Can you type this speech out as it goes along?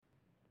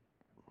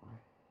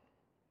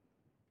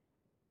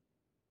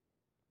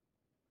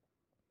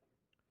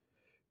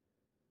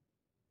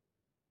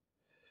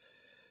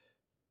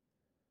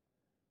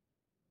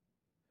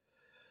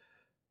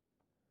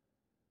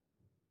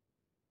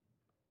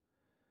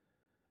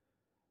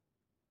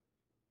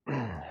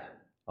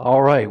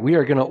All right, we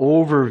are going to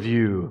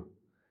overview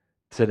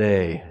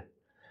today.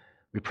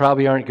 We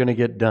probably aren't going to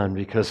get done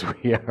because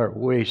we are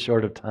way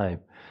short of time,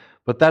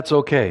 but that's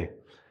okay.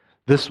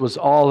 This was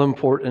all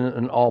important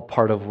and all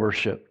part of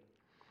worship.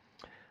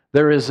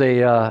 There is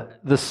within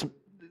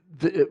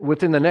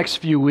the next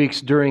few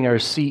weeks during our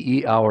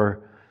CE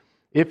hour,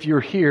 if you're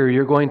here,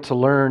 you're going to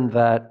learn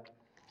that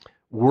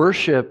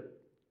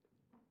worship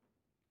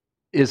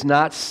is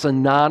not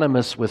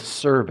synonymous with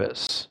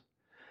service.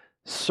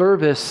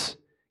 Service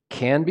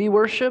can be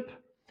worship,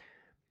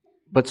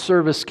 but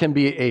service can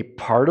be a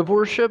part of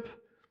worship,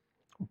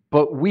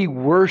 but we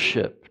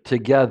worship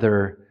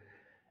together,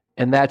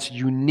 and that's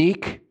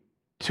unique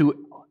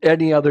to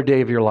any other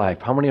day of your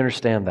life. How many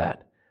understand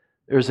that?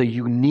 There's a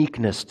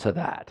uniqueness to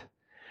that,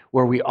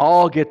 where we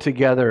all get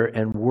together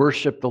and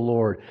worship the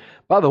Lord.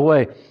 By the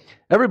way,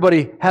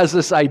 everybody has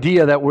this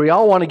idea that we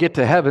all want to get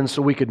to heaven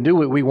so we can do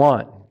what we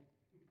want.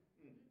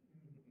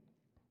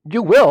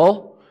 You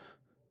will.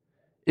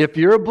 If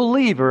you're a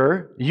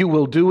believer, you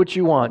will do what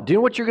you want. Do you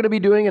know what you're going to be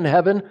doing in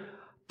heaven?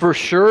 For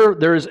sure,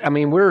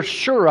 we're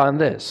sure on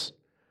this.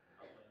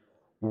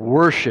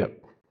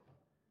 Worship.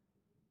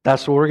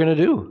 That's what we're going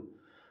to do.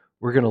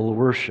 We're going to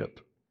worship.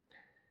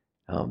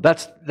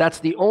 That's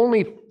the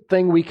only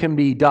thing we can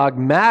be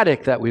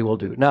dogmatic that we will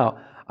do. Now,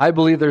 I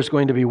believe there's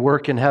going to be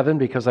work in heaven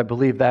because I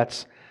believe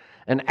that's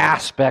an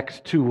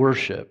aspect to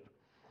worship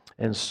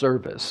and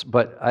service.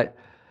 But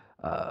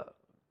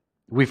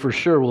we for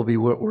sure will be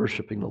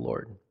worshiping the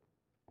Lord.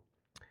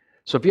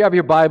 So if you have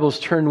your Bibles,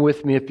 turn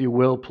with me, if you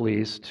will,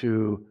 please,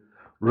 to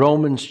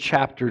Romans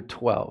chapter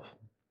 12.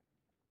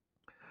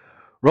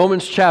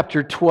 Romans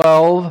chapter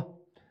 12.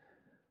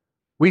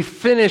 We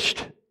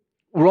finished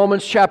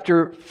Romans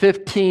chapter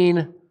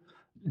 15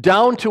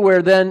 down to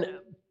where then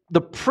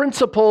the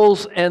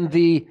principles and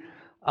the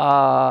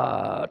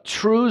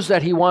truths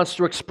that he wants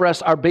to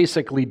express are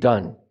basically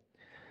done.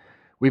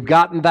 We've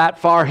gotten that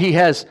far. He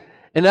has,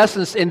 in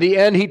essence, in the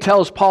end,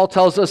 Paul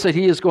tells us that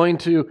he is going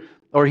to,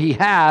 or he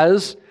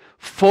has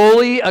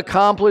fully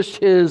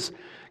accomplished his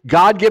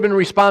God-given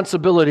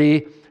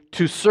responsibility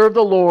to serve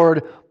the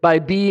Lord by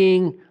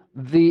giving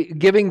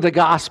the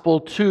gospel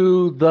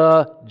to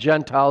the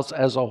Gentiles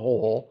as a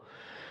whole.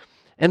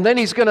 And then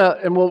he's going to,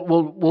 and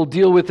we'll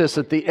deal with this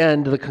at the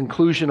end, the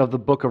conclusion of the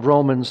book of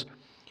Romans.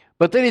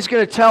 But then he's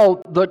going to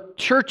tell the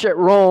church at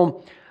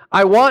Rome,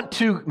 I want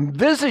to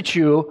visit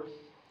you,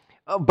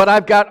 but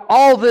I've got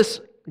all this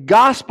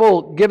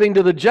gospel giving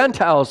to the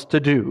Gentiles to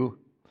do.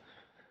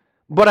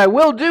 But I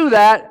will do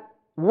that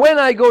when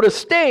I go to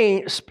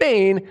Spain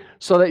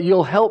so that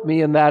you'll help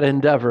me in that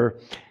endeavor.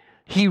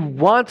 He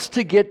wants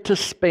to get to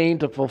Spain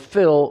to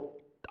fulfill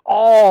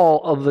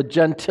all of the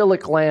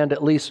Gentilic land,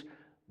 at least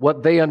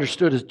what they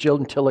understood as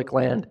Gentilic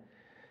land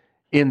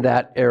in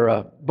that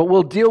era. But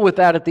we'll deal with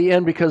that at the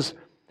end, because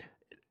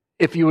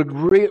if you would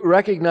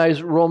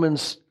recognize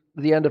Romans,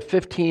 the end of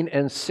 15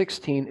 and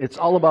 16, it's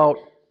all about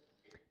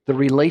the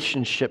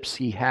relationships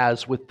he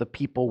has with the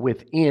people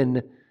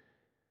within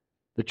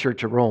the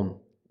Church of Rome,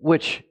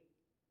 which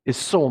is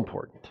so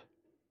important.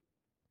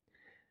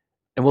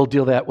 And we'll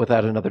deal with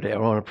that another day. I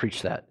don't want to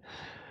preach that.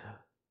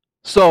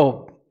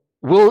 So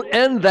we'll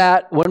end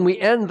that. When we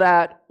end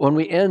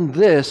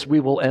this,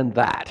 we will end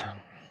that.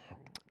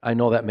 I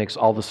know that makes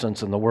all the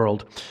sense in the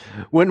world.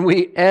 When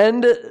we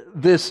end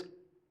this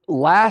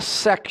last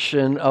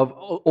section of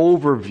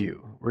overview,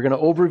 we're going to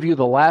overview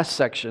the last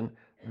section,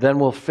 then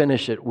we'll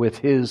finish it with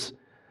his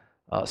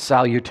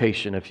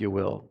salutation, if you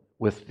will,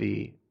 with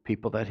the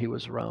people that he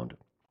was around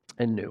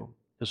and knew,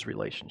 his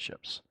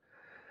relationships.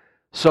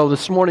 So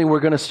this morning we're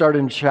going to start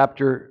in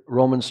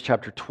Romans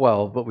chapter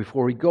 12, but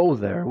before we go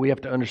there, we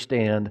have to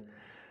understand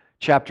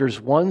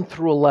chapters 1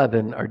 through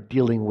 11 are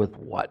dealing with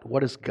what?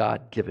 What is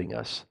God giving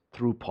us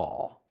through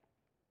Paul?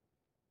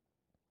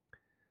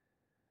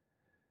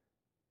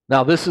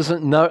 Now, this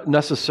isn't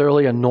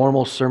necessarily a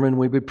normal sermon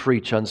we would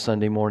preach on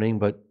Sunday morning,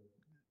 but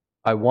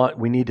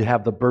we need to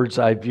have the bird's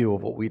eye view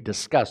of what we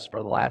discussed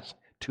for the last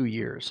 2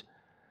 years.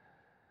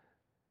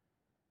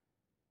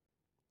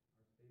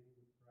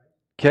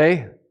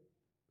 Okay?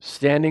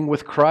 Standing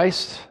with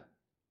Christ.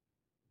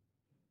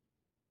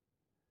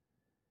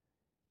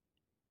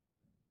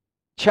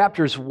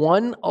 Chapters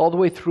 1 all the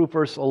way through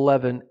verse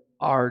 11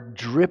 are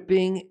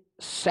dripping,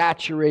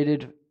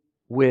 saturated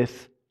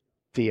with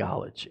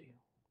theology.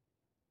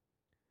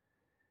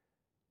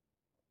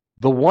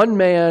 The one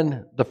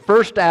man, the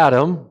first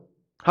Adam,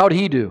 how'd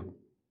he do?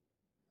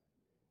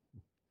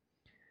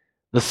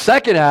 The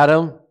second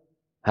Adam,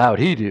 how'd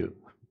he do?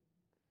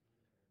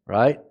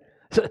 Right?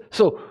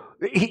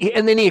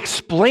 And then he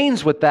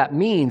explains what that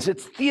means.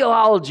 It's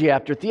theology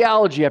after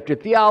theology after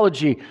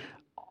theology,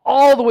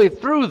 all the way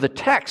through the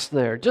text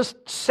there,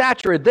 just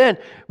saturated. Then,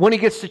 when he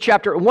gets to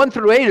chapter 1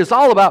 through 8, it's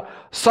all about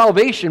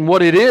salvation,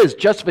 what it is,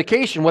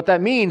 justification, what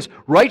that means,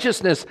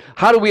 righteousness,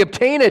 how do we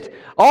obtain it,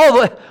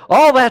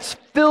 all that's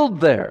filled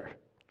there.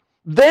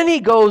 Then he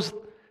goes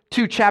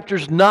to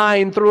chapters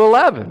 9 through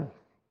 11.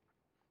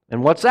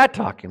 And what's that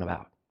talking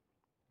about?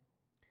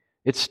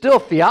 It's still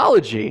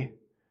theology,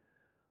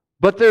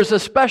 But there's a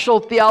special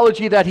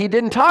theology that he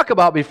didn't talk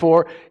about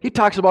before. He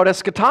talks about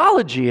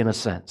eschatology in a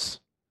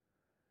sense.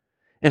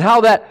 And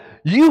how that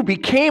you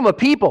became a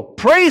people.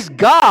 Praise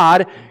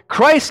God,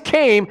 Christ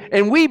came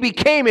and we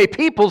became a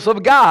peoples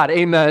of God.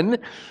 Amen.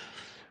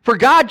 For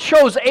God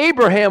chose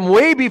Abraham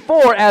way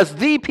before as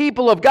the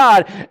people of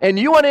God. And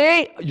you and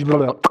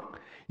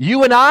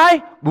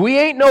I, we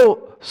ain't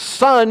no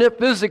son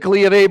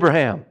physically of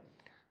Abraham.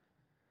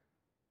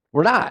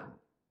 We're not.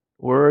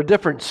 We're a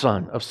different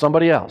son of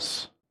somebody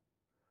else.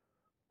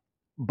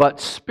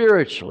 But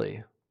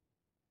spiritually,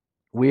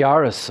 we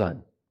are a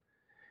son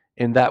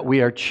in that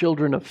we are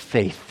children of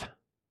faith.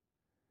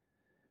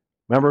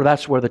 Remember,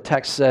 that's where the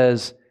text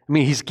says,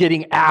 he's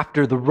getting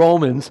after the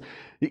Romans,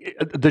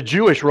 the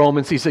Jewish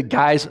Romans. He said,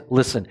 guys,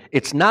 listen,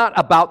 it's not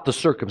about the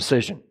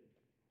circumcision.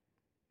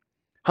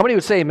 How many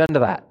would say amen to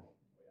that?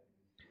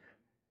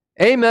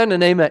 Amen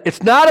and amen.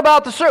 It's not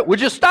about the circumcision.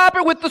 Would you stop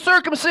it with the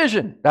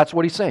circumcision? That's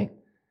what he's saying.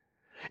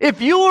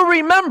 If you will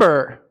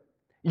remember,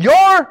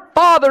 your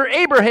father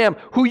Abraham,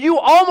 who you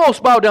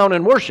almost bow down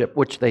and worship,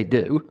 which they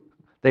do.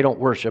 They don't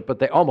worship, but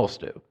they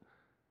almost do.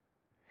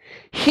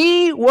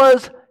 He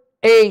was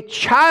a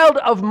child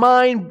of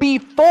mine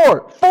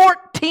before,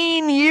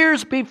 14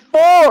 years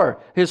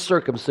before his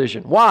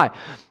circumcision. Why?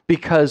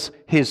 Because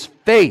his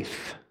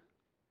faith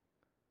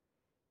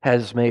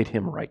has made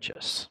him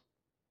righteous.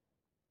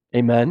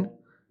 Amen?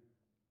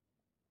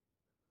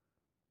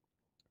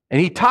 And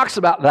he talks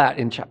about that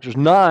in chapters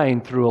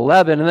 9 through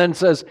 11, and then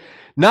says,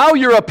 now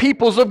you're a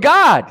peoples of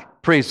God.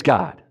 Praise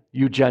God,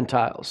 you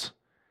Gentiles.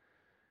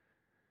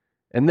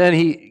 And then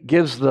he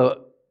gives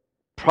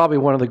probably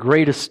one of the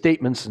greatest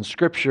statements in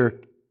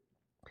Scripture.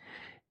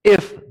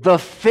 If the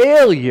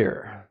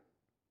failure,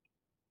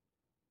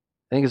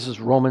 I think this is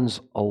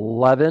Romans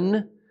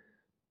 11,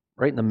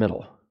 right in the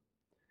middle.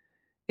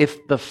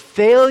 If the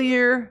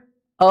failure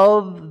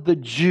of the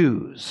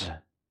Jews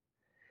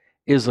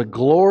is a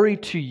glory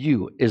to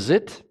you, is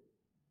it?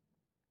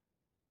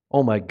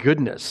 Oh my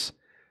goodness.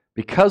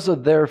 Because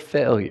of their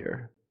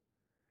failure,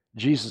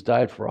 Jesus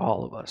died for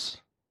all of us.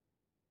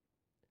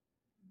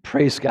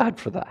 Praise God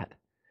for that.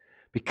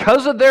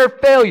 Because of their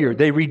failure,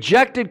 they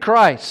rejected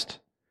Christ.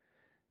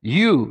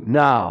 You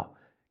now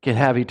can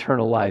have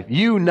eternal life.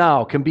 You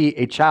now can be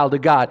a child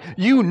of God.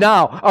 You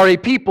now are a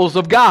peoples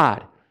of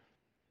God.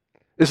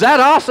 Is that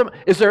awesome?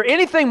 Is there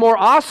anything more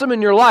awesome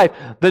in your life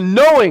than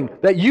knowing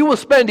that you will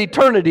spend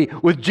eternity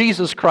with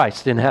Jesus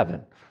Christ in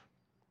heaven?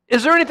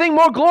 Is there anything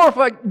more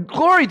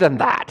glory than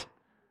that?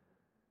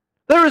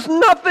 There is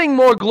nothing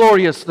more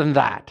glorious than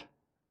that.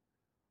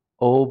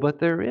 Oh, but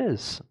there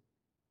is.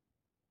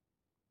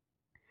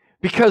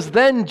 Because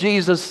then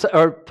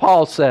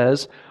Paul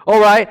says, all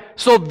right,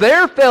 so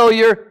their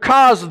failure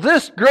caused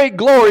this great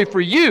glory for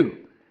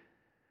you.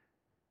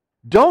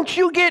 Don't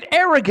you get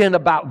arrogant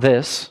about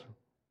this,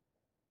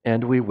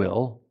 and we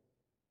will.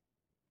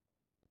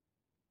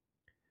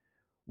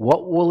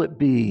 What will it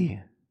be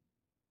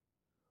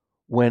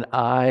when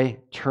I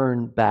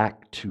turn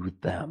back to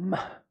them?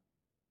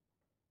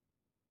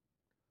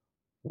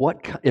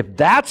 If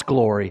that's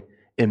glory,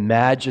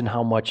 imagine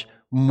how much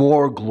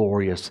more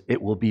glorious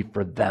it will be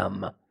for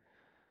them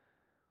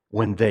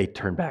when they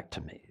turn back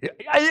to me.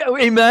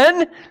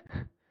 Amen?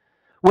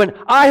 When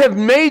I have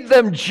made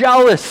them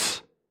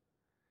jealous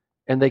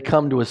and they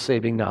come to a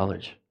saving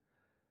knowledge.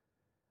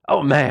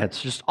 Oh man,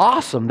 it's just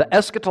awesome. The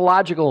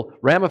eschatological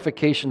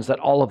ramifications that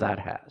all of that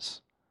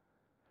has.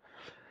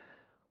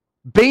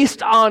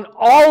 Based on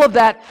all of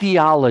that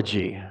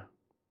theology,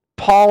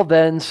 Paul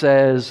then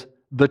says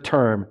the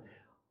term.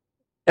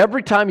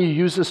 Every time you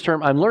use this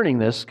term, I'm learning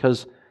this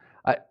because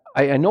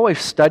I know I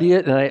study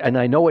it and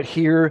I know it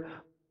here,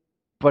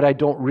 but I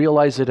don't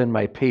realize it in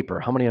my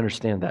paper. How many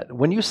understand that?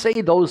 When you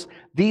say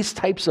these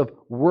types of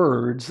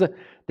words,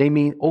 they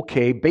mean,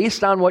 okay,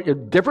 based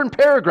on different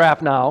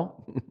paragraph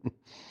now,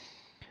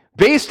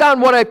 based on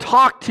what I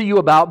talked to you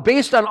about,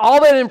 based on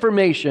all that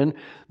information,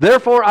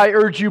 therefore I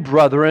urge you,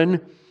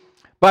 brethren,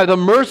 by the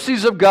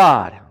mercies of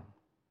God.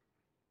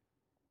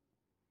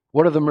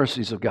 What are the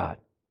mercies of God?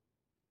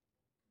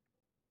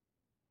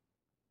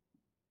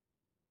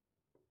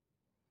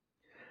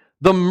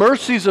 The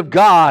mercies of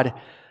God.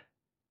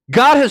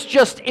 God has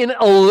just in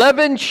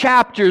 11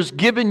 chapters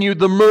given you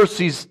the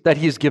mercies that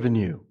He's given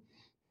you.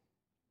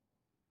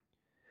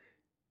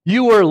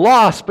 You were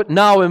lost, but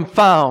now am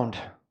found.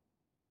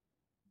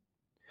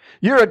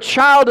 You're a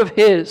child of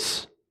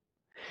His.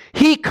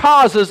 He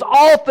causes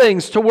all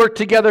things to work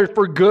together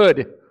for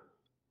good.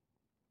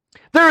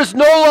 There is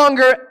no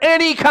longer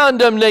any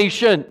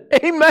condemnation.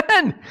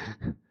 Amen.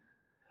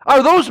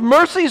 Are those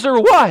mercies or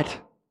what?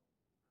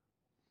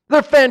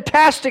 They're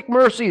fantastic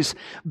mercies.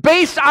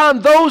 Based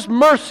on those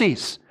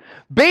mercies,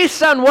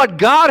 based on what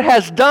God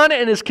has done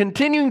and is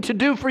continuing to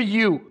do for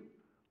you,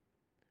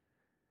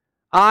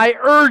 I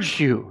urge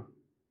you.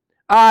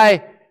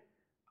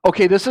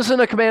 Okay, this isn't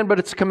a command, but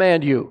it's a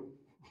command you.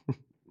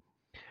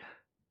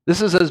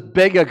 This is as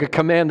big a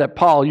command that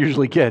Paul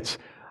usually gets.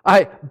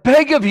 I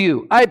beg of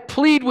you, I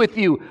plead with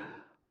you,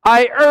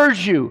 I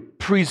urge you,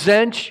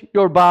 present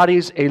your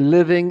bodies a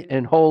living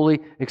and holy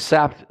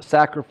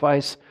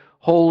sacrifice,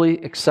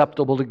 holy,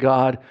 acceptable to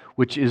God,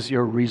 which is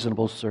your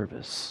reasonable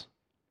service.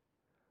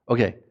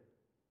 Okay.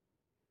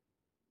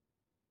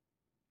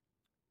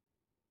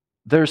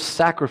 There's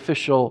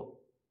sacrificial,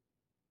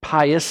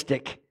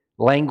 pietistic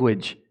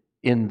language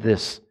in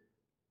this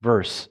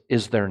verse,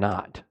 is there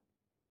not?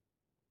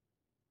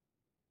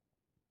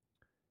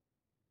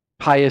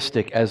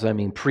 Pietistic, as I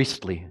mean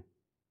priestly.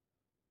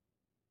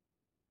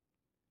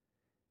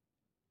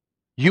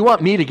 You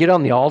want me to get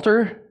on the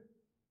altar?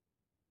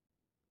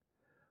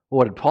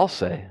 What did Paul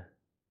say?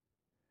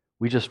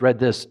 We just read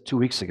this 2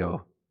 weeks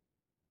ago.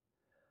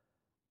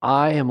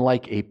 I am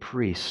like a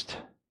priest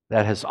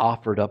that has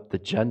offered up the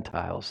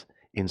Gentiles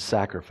in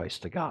sacrifice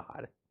to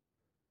God.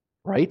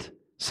 Right?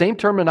 Same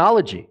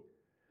terminology.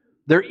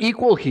 They're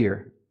equal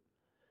here.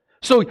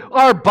 So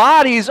our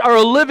bodies are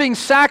a living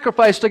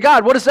sacrifice to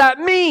God. What does that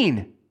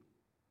mean?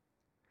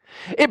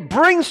 It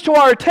brings to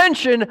our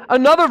attention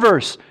another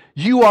verse.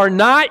 You are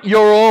not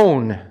your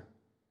own.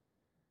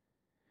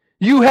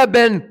 You have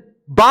been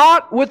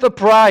bought with a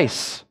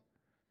price.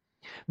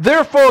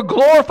 Therefore,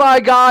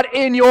 glorify God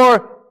in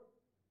your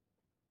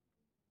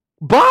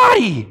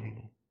body.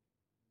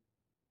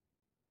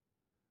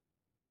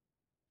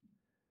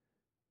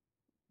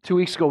 2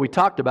 weeks ago, we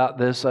talked about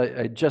this.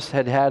 I just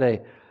had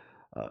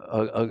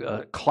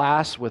a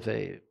class with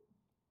a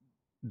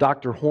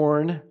Dr.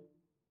 Horn.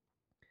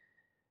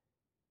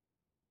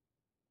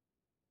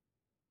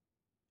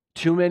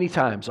 Too many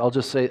times, I'll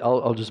just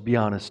be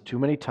honest, too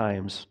many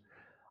times,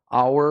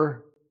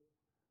 our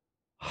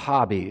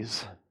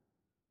hobbies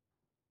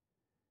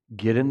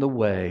get in the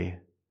way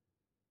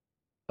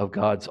of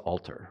God's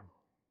altar.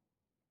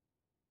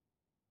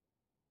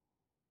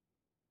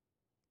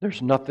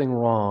 There's nothing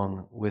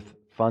wrong with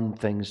fun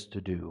things to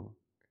do,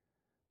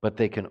 but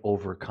they can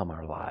overcome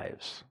our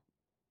lives.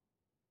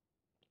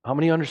 How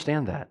many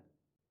understand that?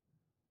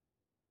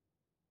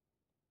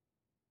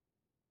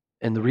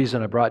 And the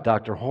reason I brought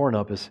Dr. Horn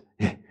up is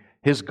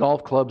his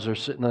golf clubs are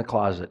sitting in the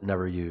closet,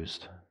 never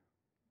used.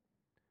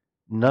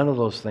 None of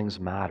those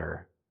things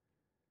matter.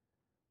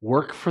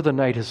 Work for the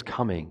night is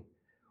coming.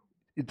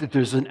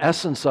 There's an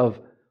essence of,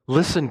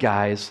 listen,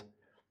 guys,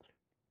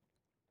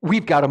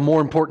 we've got a more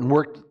important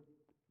work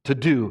to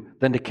do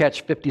than to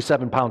catch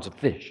 57 pounds of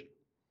fish.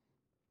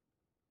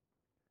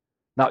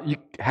 Now, you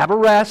have a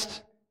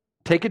rest,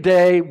 take a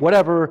day,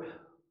 whatever,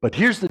 but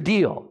here's the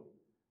deal.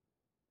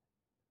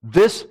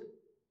 This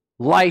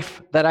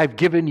life that I've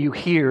given you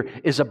here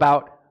is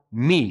about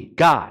me,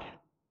 God.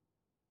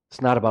 It's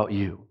not about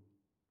you.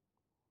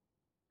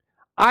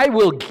 I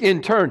will,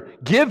 in turn,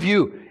 give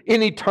you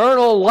an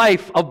eternal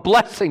life of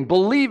blessing,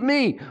 believe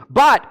me.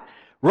 But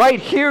right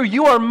here,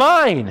 you are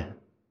mine.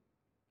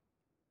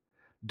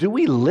 Do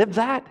we live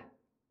that?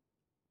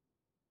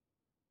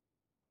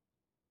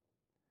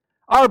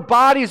 Our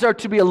bodies are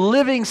to be a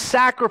living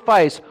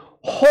sacrifice,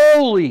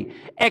 holy,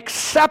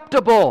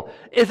 acceptable.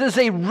 It is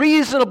a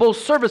reasonable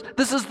service.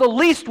 This is the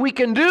least we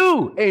can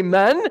do.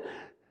 Amen?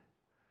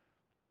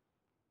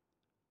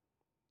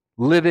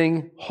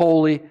 Living,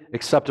 holy,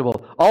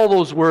 acceptable. All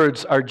those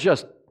words are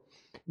just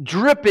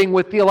dripping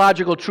with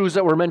theological truths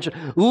that were mentioned.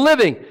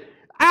 Living,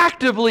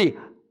 actively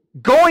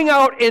going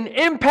out and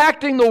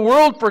impacting the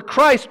world for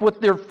Christ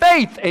with their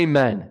faith.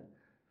 Amen.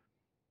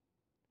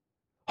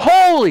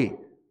 Holy,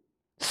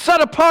 set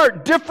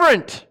apart,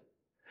 different.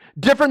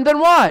 Different than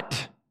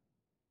what?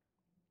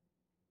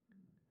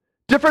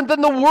 Different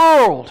than the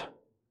world.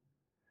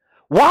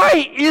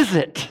 Why is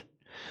it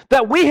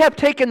that we have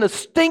taken the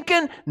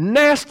stinking,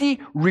 nasty,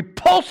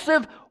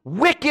 repulsive,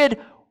 wicked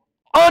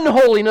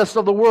unholiness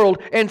of the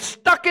world and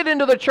stuck it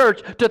into the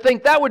church to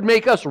think that would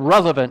make us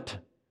relevant?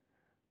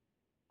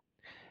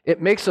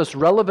 It makes us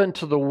relevant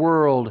to the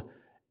world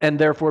and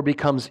therefore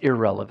becomes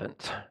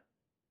irrelevant.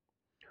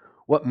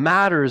 What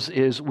matters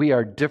is we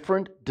are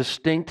different,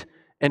 distinct,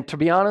 and to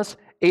be honest,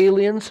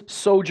 aliens,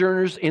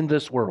 sojourners in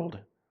this world.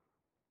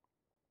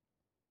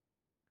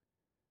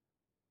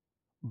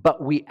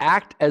 But we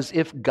act as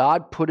if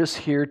God put us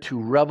here to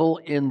revel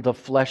in the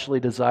fleshly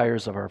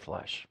desires of our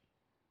flesh.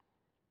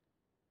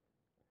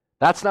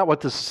 That's not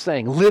what this is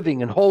saying.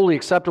 Living and holy,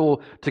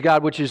 acceptable to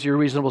God, which is your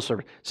reasonable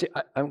service. See,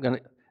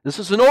 this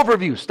is an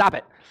overview. Stop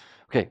it.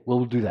 Okay,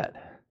 we'll do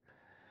that.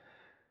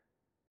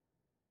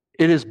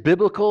 It is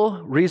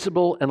biblical,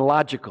 reasonable, and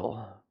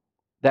logical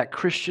that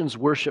Christians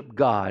worship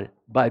God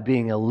by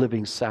being a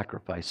living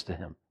sacrifice to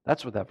Him.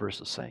 That's what that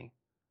verse is saying.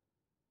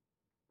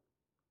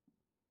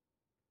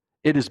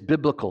 It is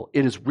biblical,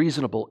 it is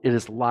reasonable, it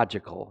is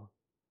logical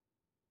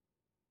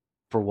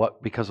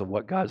because of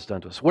what God's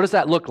done to us. What does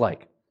that look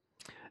like?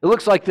 It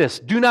looks like this.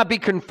 Do not be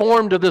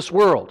conformed to this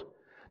world.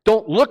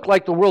 Don't look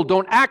like the world.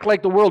 Don't act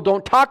like the world.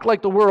 Don't talk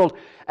like the world,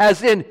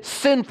 as in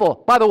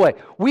sinful. By the way,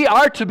 we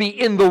are to be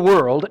in the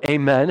world,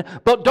 amen,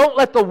 but don't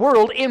let the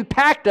world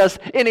impact us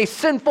in a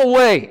sinful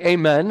way,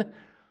 amen.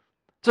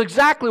 It's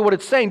exactly what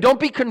it's saying. Don't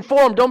be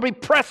conformed. Don't be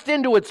pressed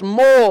into its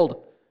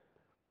mold.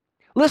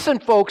 Listen,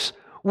 folks,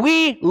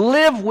 We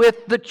live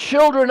with the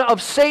children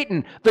of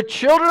Satan. The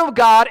children of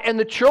God and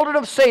the children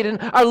of Satan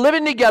are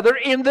living together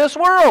in this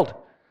world.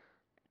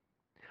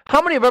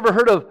 How many have ever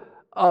heard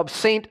of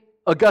St.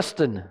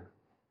 Augustine?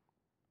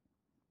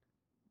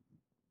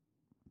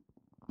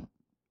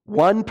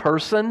 One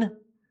person?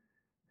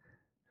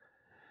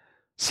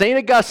 St.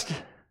 Augustine.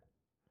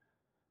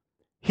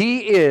 He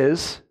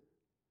is,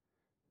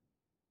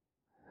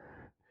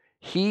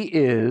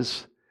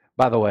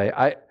 by the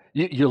way,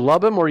 you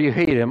love him or you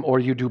hate him or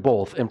you do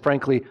both. And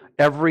frankly,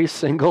 every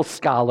single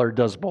scholar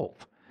does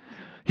both.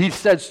 He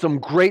said some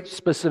great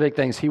specific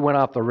things. He went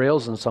off the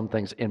rails in some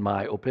things, in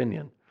my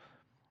opinion.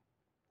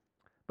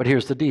 But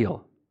here's the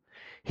deal.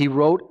 He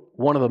wrote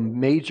one of the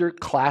major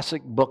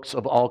classic books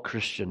of all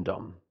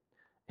Christendom.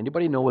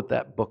 Anybody know what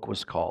that book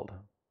was called?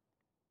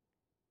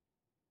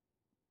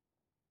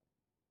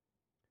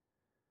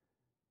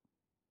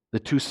 The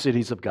Two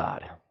Cities of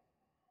God.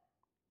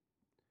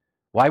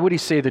 Why would he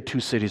say the two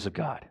cities of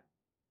God?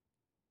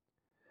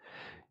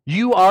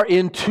 You are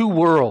in two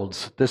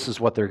worlds. This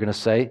is what they're going to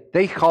say.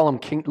 They call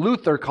them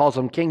Luther calls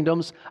them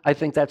kingdoms. I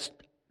think that's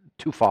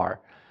too far.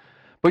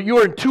 But you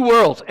are in two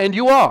worlds, and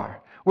you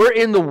are. We're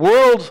in the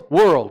world's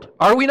world.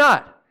 Are we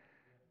not?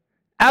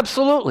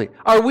 Absolutely.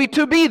 Are we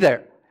to be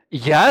there?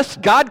 Yes,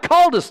 God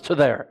called us to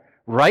there,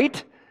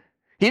 right?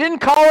 He didn't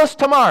call us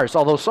to Mars,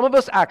 although some of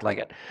us act like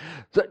it.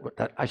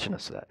 I shouldn't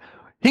have said that.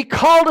 He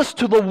called us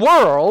to the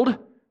world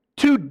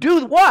to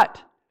do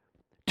what?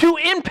 To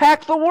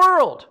impact the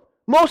world.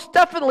 Most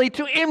definitely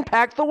to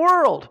impact the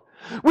world.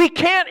 We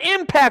can't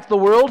impact the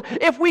world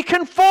if we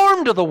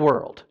conform to the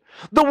world.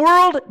 The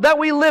world that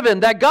we live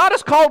in, that God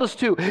has called us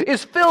to,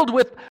 is filled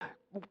with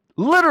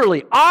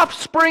literally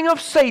offspring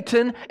of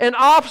Satan and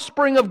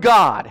offspring of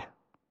God.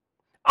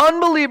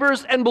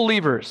 Unbelievers and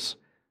believers.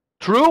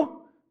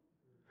 True?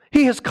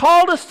 He has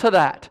called us to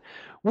that.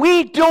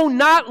 We do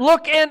not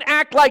look and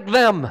act like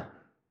them. A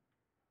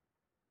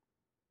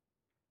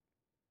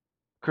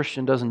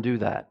Christian doesn't do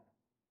that.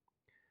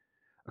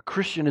 A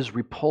Christian is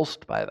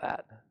repulsed by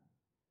that.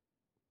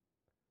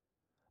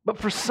 But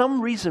for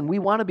some reason, we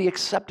want to be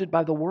accepted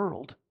by the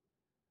world.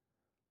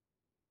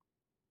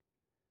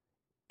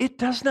 It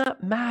does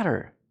not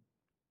matter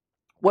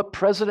what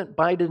President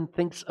Biden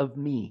thinks of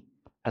me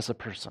as a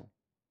person.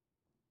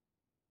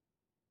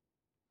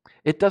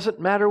 It doesn't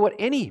matter what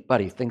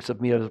anybody thinks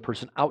of me as a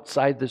person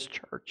outside this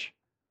church.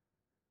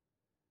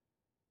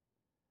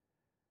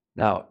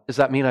 Now, does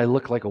that mean I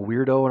look like a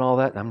weirdo and all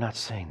that? I'm not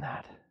saying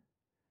that.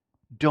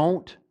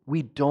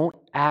 We don't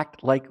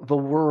act like the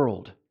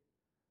world.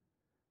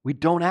 We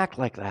don't act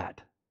like that.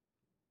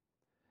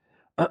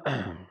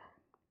 I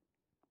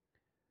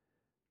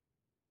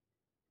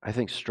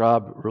think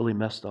Straub really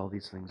messed all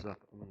these things up.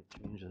 I'm going to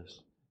change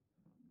this.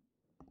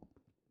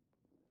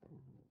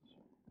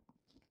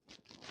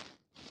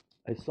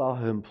 I saw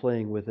him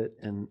playing with it,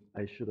 and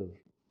I should have.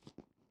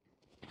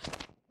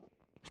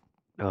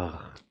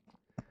 Ugh.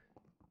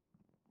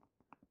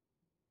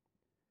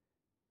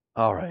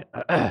 All right.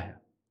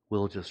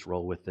 We'll just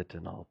roll with it,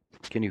 and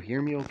Can you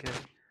hear me okay?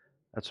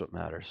 That's what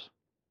matters.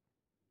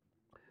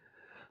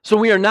 So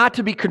we are not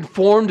to be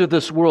conformed to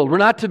this world. We're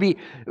not to be.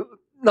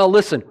 Now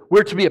listen,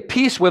 we're to be at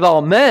peace with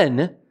all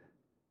men,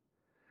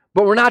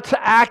 but we're not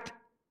to act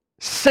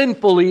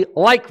sinfully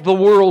like the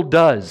world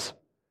does.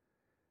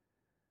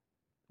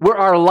 Where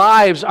our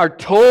lives are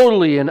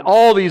totally in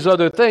all these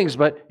other things,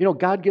 but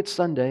God gets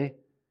Sunday.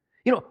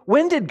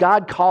 When did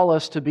God call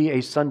us to be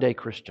a Sunday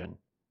Christian?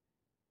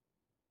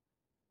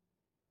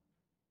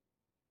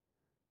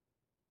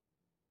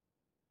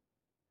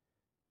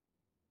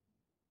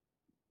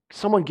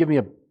 Someone give me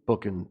a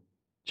book and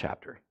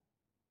chapter.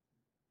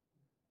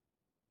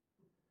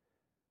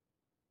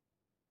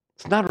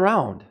 It's not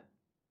around.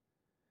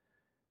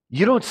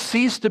 You don't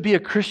cease to be a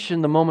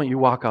Christian the moment you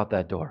walk out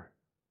that door.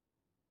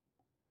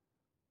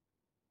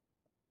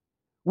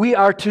 We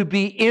are to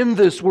be in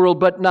this world,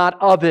 but not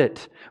of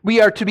it. We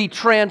are to be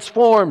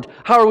transformed.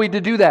 How are we to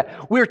do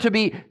that? We're to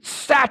be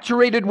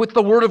saturated with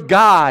the Word of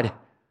God.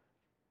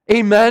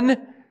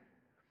 Amen?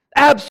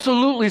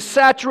 Absolutely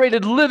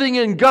saturated, living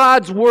in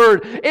God's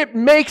Word. It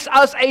makes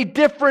us a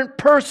different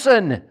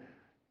person.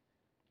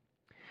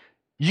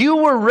 You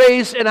were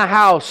raised in a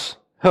house.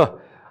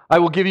 I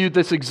will give you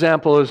this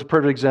example as a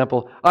perfect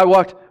example. My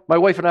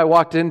wife and I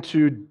walked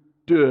into,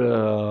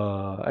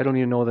 I don't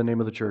even know the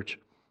name of the church.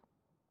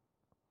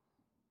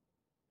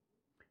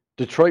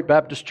 Detroit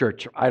Baptist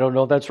Church. I don't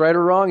know if that's right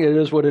or wrong. It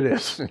is what it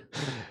is.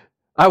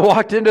 I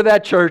walked into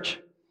that church,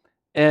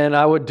 and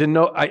didn't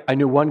know. I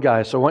knew one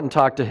guy, so I went and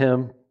talked to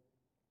him,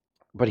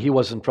 but he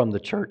wasn't from the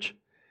church.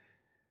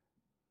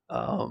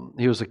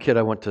 He was a kid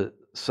I went to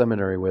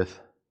seminary with.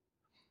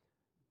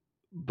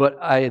 But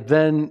I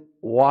then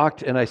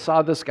walked, and I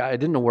saw this guy. I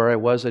didn't know where I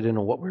was. I didn't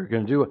know what we were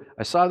going to do.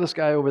 I saw this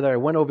guy over there. I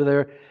went over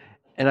there,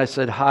 and I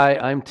said, "Hi,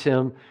 I'm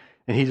Tim."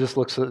 And he just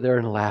looks there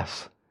and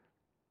laughs.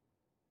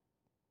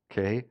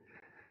 Okay.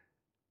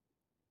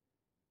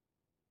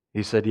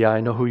 He said, "Yeah,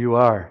 I know who you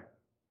are.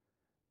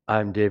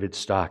 I'm David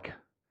Stock.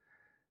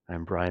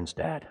 I'm Brian's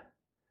dad."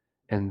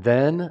 And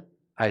then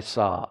I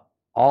saw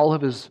all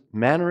of his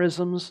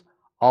mannerisms,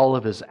 all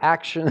of his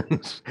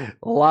actions,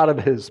 a lot of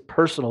his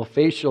personal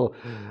facial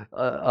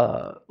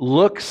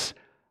looks.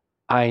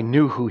 I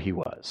knew who he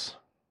was.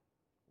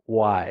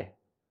 Why?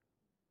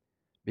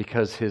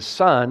 Because his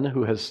son,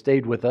 who has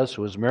stayed with us,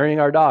 who is marrying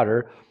our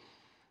daughter,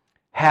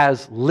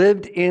 has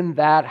lived in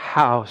that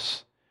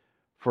house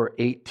for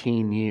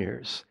 18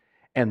 years.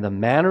 And the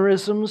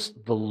mannerisms,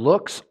 the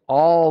looks,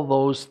 all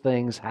those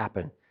things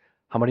happen.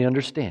 How many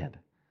understand?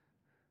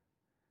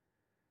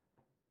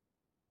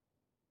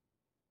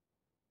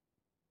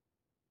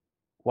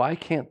 Why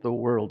can't the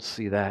world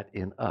see that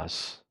in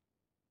us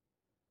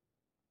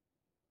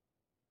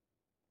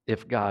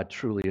if God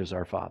truly is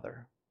our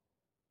Father?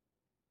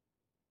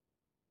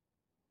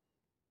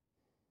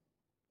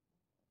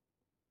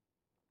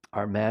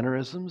 Our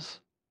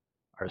mannerisms,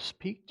 our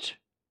speech,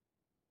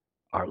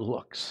 our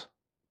looks.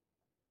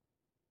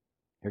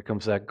 Here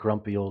comes that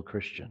grumpy old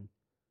Christian.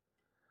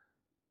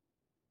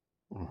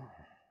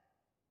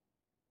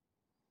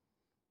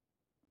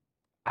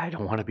 I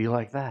don't want to be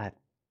like that.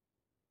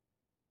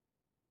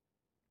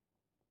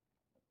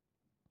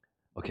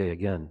 Okay,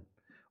 again,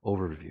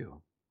 overview.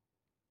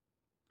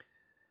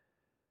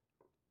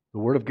 The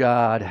Word of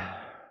God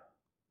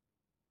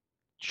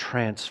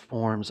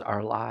transforms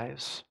our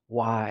lives.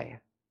 Why?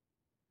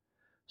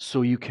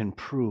 So you can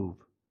prove,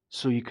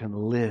 so you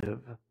can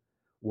live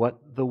what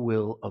the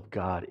will of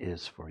God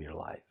is for your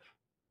life.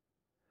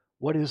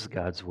 What is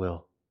God's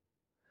will?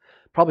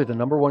 Probably the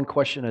number one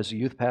question as a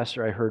youth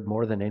pastor I heard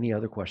more than any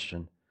other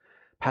question.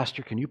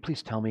 Pastor, can you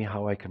please tell me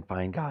how I can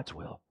find God's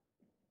will?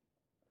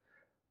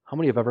 How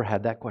many have ever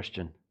had that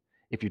question?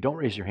 If you don't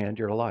raise your hand,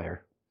 you're a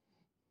liar.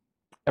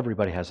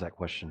 Everybody has that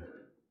question.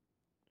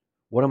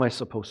 What am I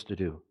supposed to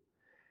do?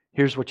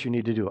 Here's what you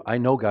need to do. I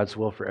know God's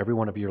will for every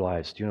one of your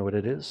lives. Do you know what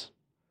it is?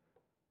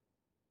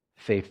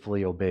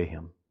 Faithfully obey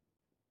Him.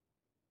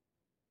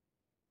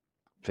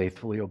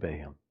 Faithfully obey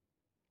Him.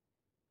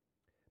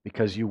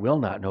 Because you will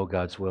not know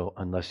God's will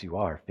unless you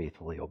are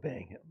faithfully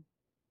obeying Him.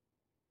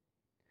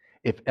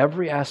 If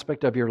every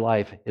aspect of your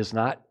life is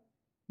not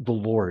the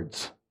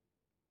Lord's,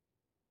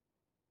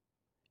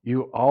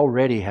 you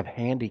already have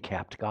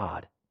handicapped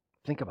God.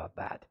 Think about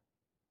that.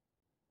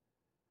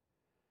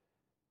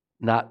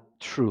 Not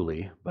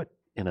truly, but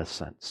in a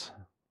sense.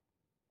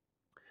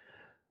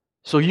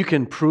 So you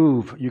can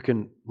prove, you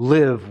can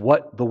live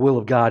what the will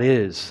of God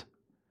is.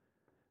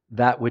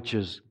 That which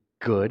is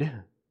good,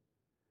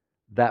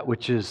 that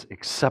which is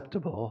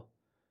acceptable,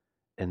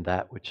 and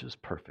that which is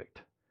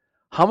perfect.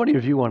 How many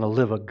of you want to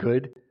live a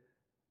good,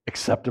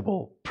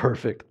 acceptable,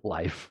 perfect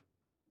life?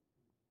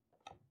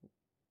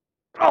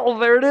 Oh,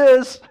 there it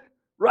is,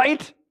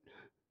 right?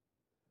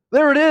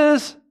 There it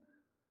is.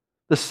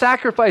 The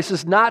sacrifice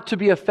is not to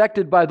be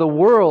affected by the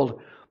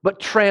world, but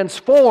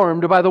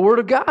transformed by the Word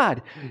of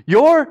God.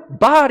 Your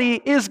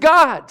body is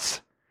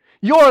God's.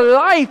 Your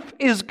life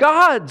is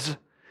God's.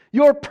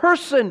 Your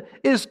person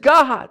is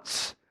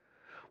God's.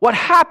 What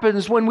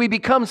happens when we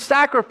become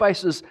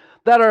sacrifices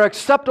that are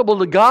acceptable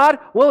to God?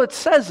 Well, it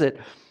says it.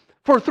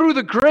 For through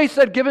the grace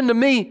that given to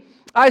me,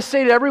 I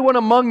say to everyone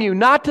among you,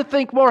 not to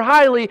think more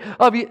highly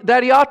of you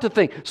that he ought to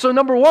think. So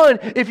number one,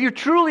 if you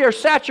truly are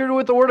saturated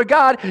with the Word of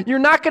God, you're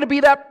not going to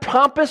be that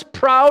pompous,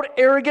 proud,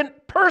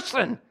 arrogant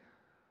person.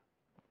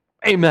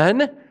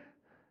 Amen?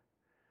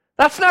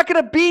 That's not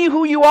going to be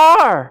who you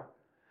are.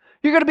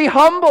 You're going to be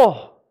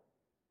humble.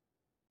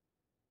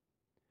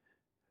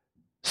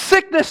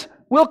 Sickness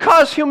will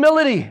cause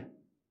humility.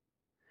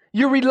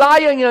 You're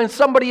relying on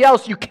somebody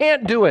else. You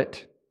can't do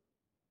it.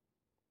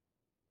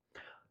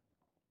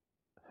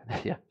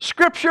 Yeah.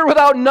 Scripture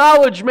without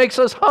knowledge makes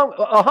us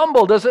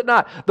humble, does it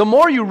not? The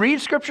more you read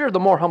Scripture,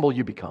 the more humble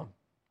you become.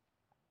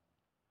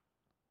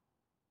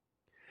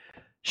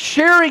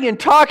 Sharing and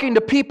talking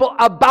to people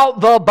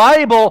about the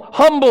Bible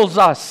humbles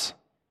us.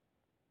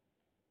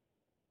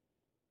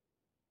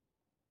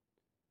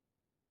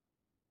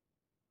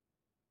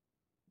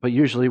 But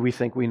usually we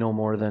think we know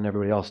more than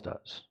everybody else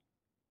does,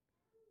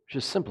 which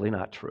is simply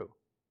not true.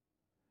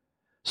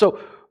 So,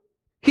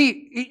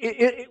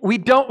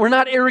 we're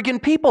not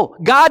arrogant people.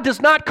 God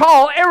does not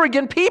call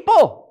arrogant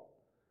people.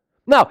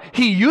 Now,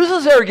 He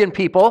uses arrogant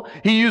people.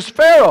 He used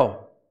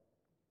Pharaoh.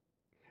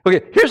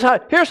 Okay, here's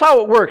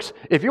how it works.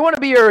 If you want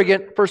to be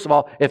arrogant, first of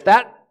all,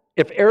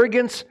 if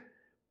arrogance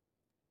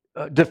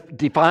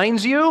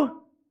defines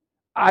you,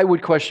 I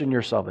would question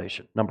your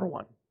salvation. Number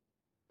one.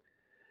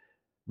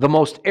 The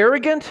most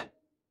arrogant,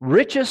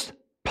 richest,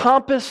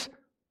 pompous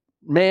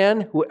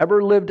man who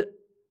ever lived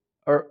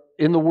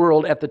in the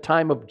world at the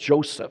time of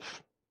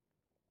Joseph.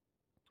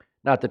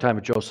 Not the time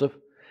of Joseph,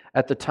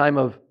 at the time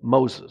of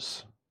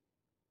Moses.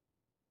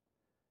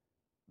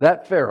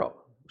 That Pharaoh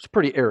was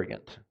pretty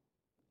arrogant.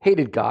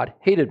 Hated God,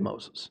 hated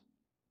Moses.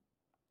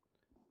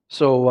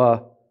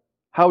 So,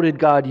 how did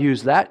God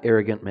use that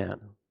arrogant man?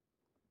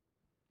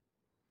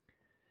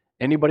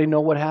 Anybody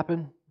know what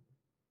happened?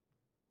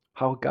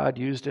 How God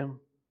used him?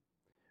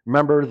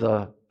 Remember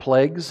the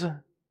plagues?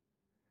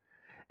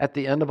 At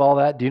the end of all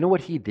that, do you know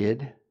what he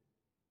did?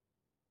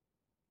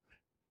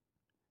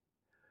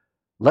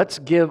 Let's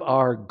give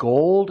our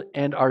gold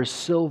and our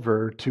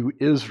silver to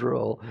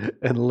Israel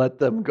and let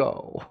them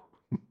go.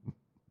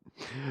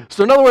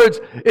 So in other words,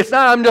 it's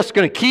not I'm just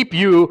going to keep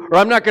you, or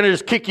I'm not going to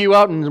just kick you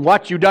out and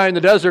watch you die in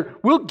the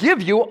desert. We'll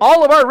give you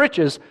all of our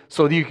riches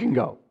so that you can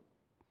go.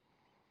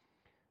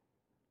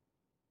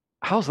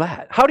 How's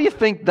that? How do you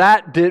think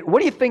that did?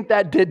 What do you think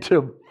that did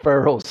to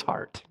Pharaoh's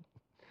heart?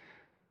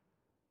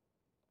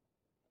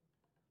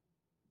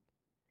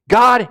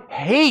 God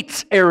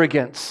hates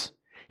arrogance.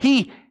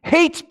 He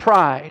hates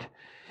pride.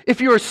 If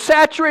you are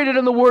saturated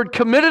in the Word,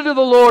 committed to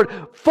the Lord,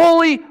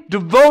 fully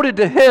devoted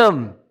to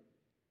Him,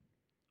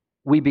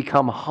 we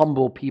become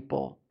humble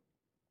people.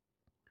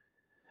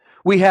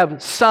 We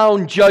have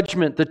sound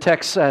judgment, the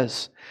text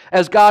says.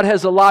 As God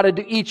has allotted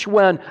to each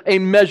one a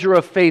measure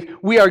of faith,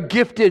 we are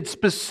gifted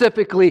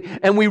specifically,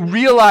 and we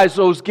realize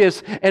those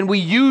gifts, and we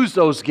use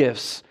those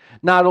gifts,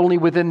 not only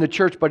within the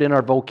church, but in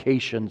our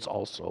vocations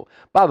also.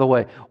 By the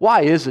way,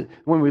 why is it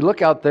when we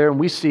look out there and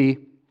we see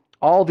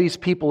all these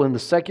people in the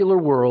secular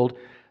world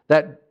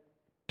that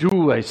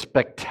do a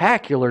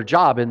spectacular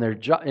job in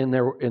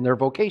their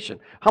vocation?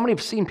 How many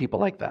have seen people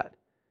like that?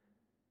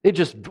 They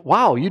just,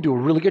 wow, you do a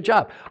really good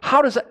job.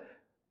 How does that,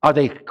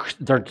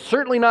 they're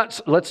certainly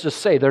not, let's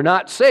just say they're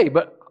not saved,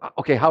 but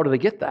okay, how do they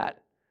get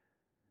that?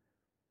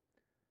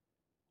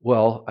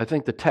 Well, I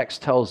think the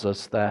text tells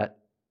us that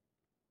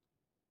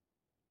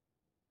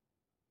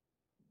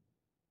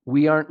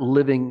we aren't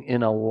living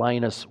in a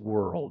Linus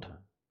world.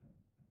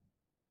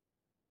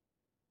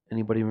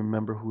 Anybody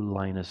remember who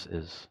Linus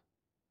is?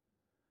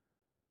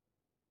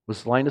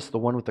 Was Linus the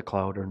one with the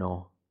cloud or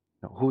no?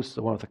 No, who's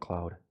the one with the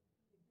cloud?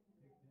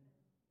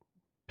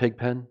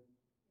 Pigpen?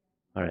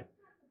 All right.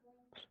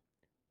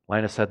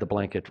 Linus had the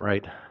blanket,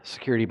 right?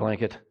 Security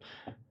blanket.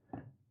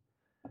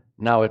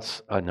 Now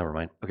it's, never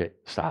mind. Okay,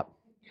 stop.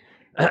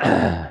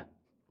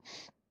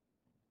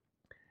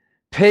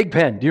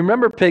 Pigpen. Do you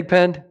remember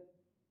Pigpen?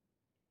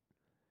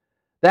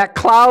 That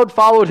cloud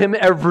followed him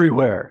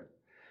everywhere.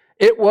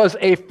 It was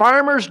a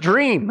farmer's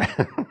dream,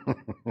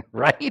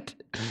 right?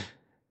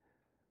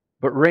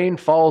 But rain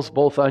falls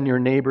both on your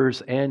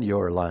neighbors and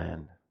your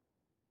land.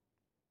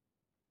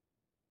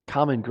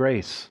 Common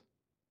grace.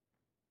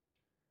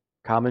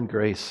 Common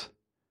grace.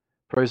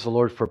 Praise the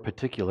Lord for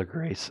particular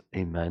grace.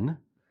 Amen.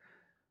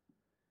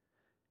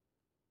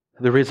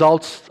 The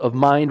results of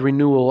mind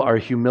renewal are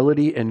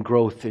humility and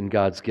growth in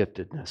God's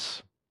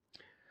giftedness.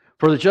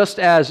 For just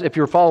as, if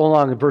you're following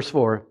along in verse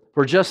 4,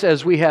 for just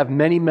as we have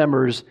many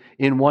members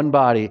in one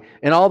body,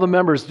 and all the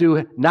members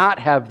do not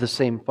have the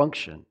same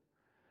function,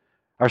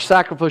 our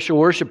sacrificial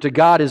worship to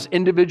God is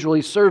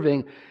individually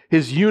serving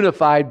His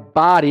unified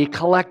body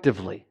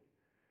collectively.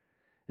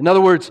 In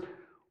other words,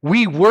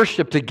 we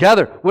worship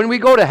together. When we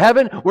go to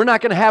heaven, we're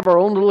not going to have our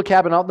own little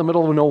cabin out in the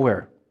middle of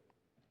nowhere.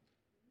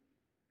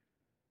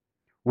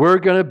 We're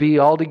going to be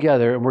all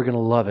together and we're going to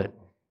love it.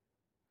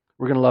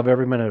 We're going to love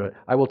every minute of it.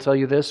 I will tell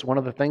you this, one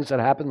of the things that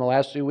happened the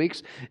last few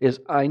weeks is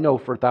I know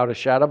without a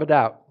shadow of a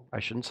doubt, I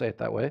shouldn't say it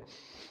that way,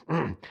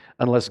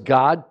 unless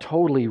God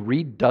totally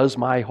redoes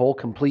my whole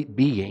complete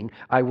being,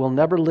 I will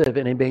never live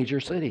in a major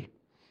city.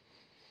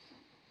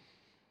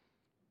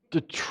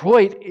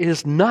 Detroit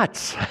is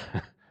nuts.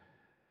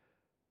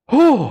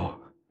 Oh,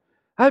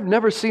 I've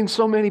never seen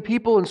so many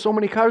people and so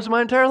many cars in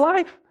my entire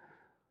life.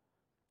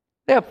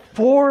 They have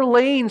 4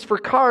 lanes for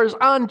cars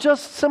on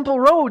just simple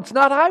roads,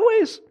 not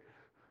highways.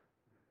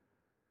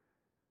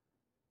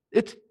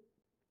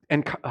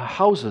 And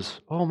houses,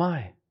 oh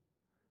my.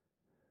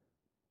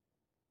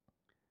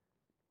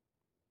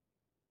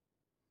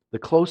 The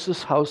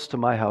closest house to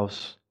my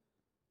house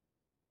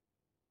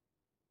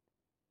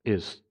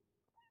is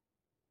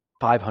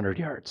 500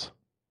 yards.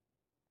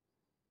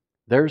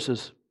 Theirs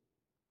is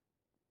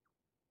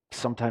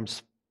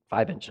sometimes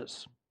 5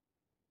 inches.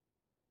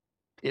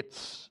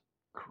 It's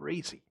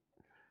crazy.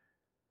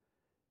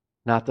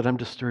 Not that I'm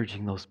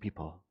discouraging those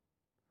people.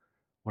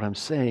 What I'm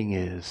saying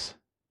is,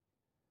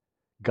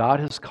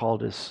 God has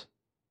called us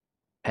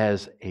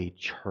as a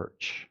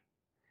church.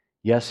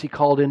 Yes, He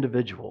called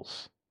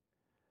individuals,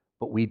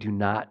 but we do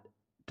not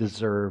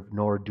deserve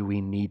nor do we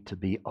need to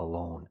be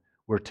alone.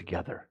 We're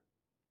together.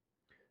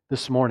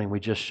 This morning we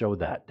just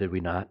showed that, did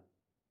we not?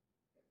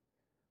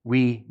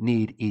 We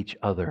need each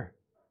other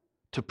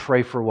to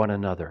pray for one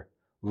another,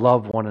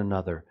 love one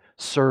another,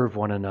 serve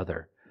one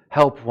another,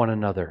 help one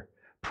another,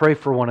 pray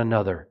for one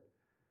another.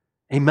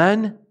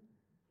 Amen?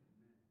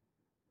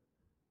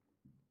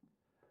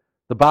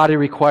 The body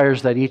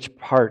requires that each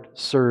part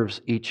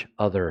serves each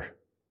other.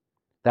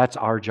 That's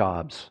our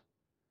jobs.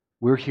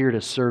 We're here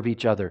to serve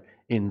each other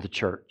in the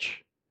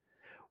church.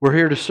 We're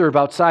here to serve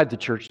outside the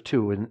church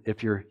too. And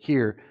if you're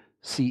here,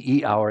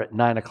 CE hour at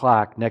 9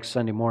 o'clock next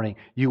Sunday morning,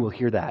 you will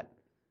hear that.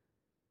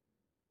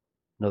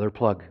 Another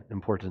plug,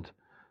 important.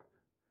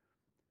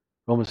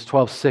 Romans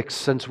 12:6,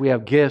 since we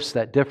have gifts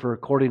that differ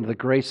according to the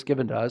grace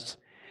given to us,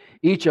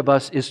 each of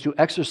us is to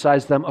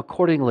exercise them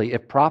accordingly.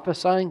 If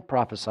prophesying,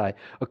 prophesy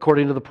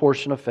according to the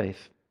portion of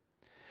faith.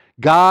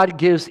 God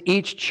gives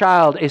each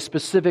child a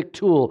specific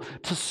tool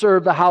to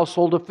serve the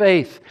household of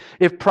faith.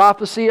 If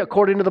prophecy,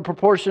 according to the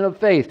proportion of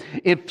faith.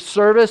 If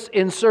service,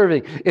 in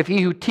serving. If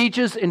he who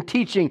teaches, in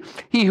teaching.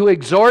 He who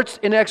exhorts,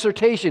 in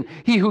exhortation.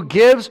 He who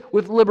gives,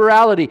 with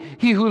liberality.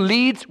 He who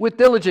leads, with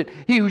diligence.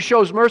 He who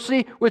shows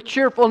mercy, with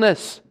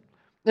cheerfulness.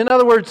 In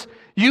other words,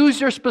 use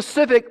your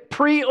specific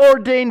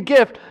preordained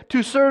gift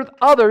to serve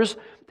others.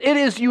 It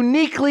is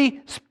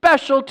uniquely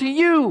special to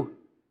you.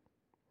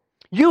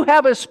 You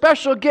have a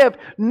special gift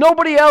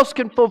nobody else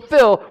can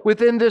fulfill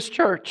within this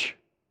church,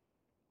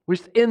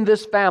 within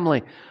this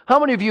family. How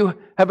many of you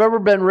have ever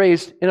been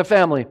raised in a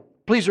family?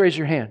 Please raise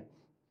your hand.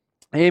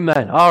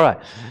 Amen. All right.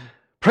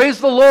 Praise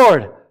the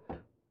Lord.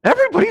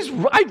 Everybody's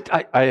right.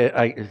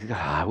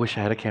 I wish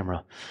I had a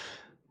camera.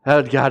 That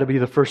had got to be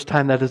the first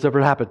time that has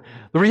ever happened.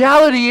 The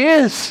reality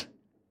is,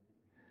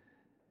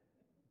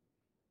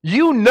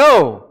 you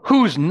know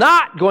who's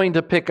not going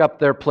to pick up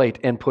their plate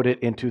and put it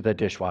into the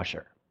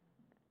dishwasher.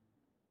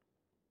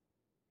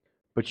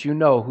 But you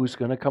know who's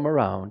going to come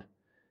around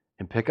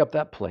and pick up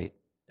that plate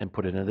and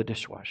put it in the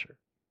dishwasher.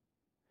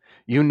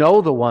 You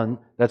know the one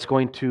that's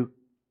going to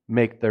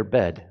make their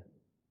bed.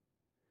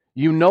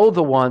 You know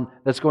the one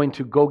that's going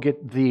to go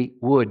get the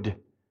wood.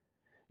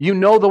 You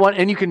know the one,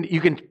 and you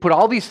can put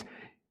all these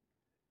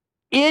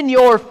in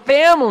your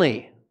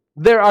family.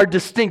 There are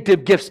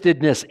distinctive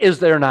giftedness, is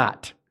there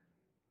not?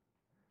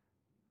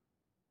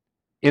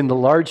 In the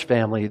large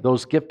family,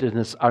 those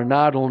giftedness are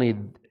not only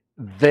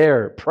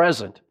there,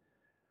 present,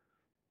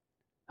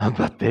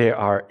 but they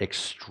are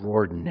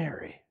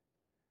extraordinary.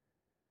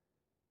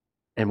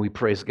 And we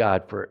praise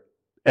God for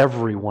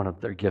every one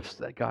of their gifts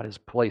that God has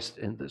placed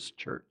in this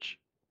church.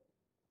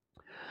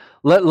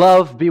 Let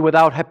love be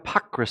without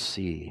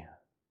hypocrisy.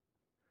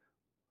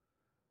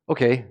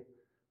 Okay,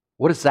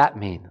 what does that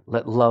mean?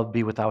 Let love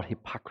be without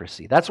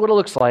hypocrisy. That's what it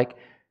looks like.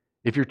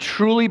 If you're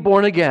truly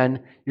born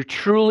again, you're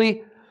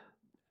truly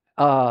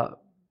one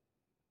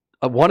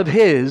of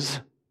His,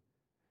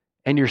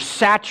 and you're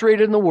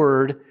saturated in the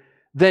Word,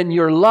 then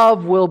your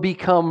love will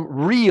become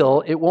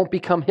real. It won't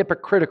become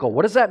hypocritical.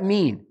 What does that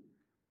mean?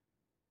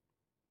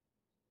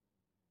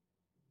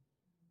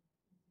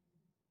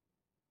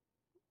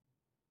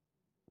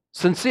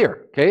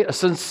 Sincere, okay? A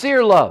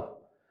sincere love.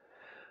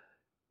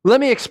 Let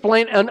me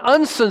explain an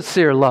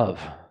unsincere love.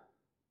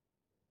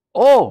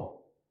 Oh,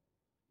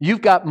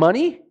 you've got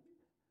money?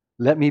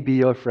 Let me be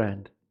your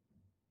friend.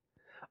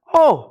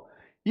 Oh,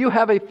 you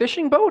have a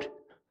fishing boat?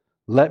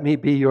 Let me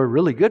be your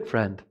really good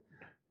friend.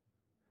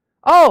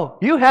 Oh,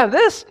 you have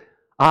this?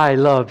 I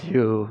love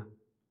you.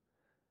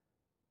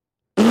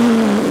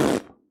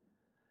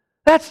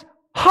 That's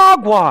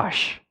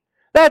hogwash.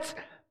 That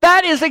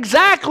is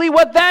exactly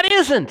what that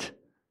isn't.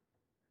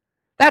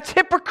 That's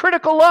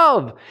hypocritical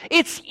love.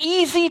 It's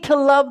easy to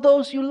love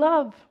those you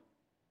love.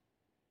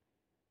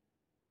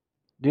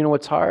 Do you know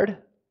what's hard?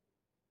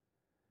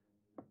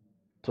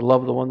 To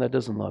love the one that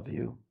doesn't love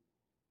you.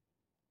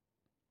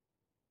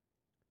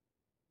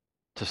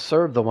 To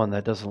serve the one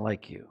that doesn't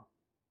like you.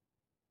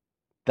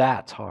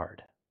 That's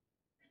hard.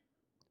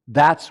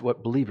 That's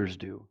what believers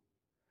do.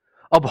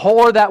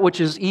 Abhor that which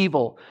is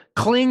evil,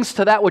 clings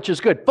to that which is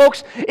good.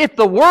 Folks, if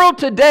the world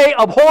today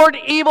abhorred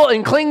evil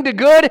and clung to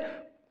good,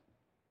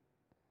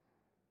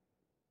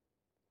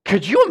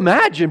 could you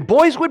imagine?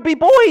 Boys would be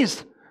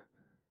boys.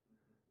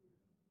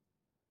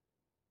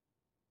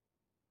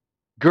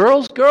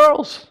 Girls,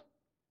 girls.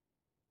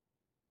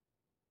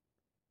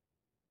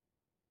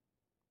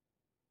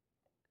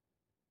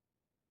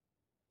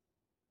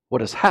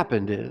 What has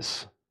happened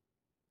is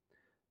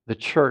the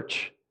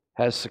church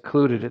has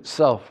secluded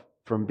itself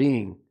from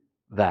being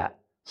that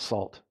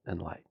salt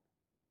and light.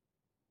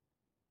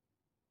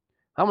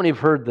 How many have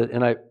heard that,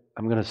 and I'm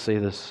going to say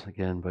this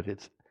again, but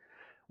it's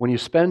when you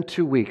spend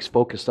 2 weeks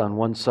focused on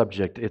one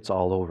subject, it's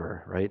all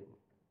over, right?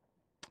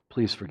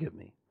 Please forgive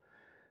me.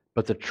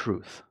 But the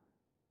truth.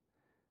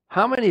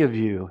 How many of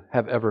you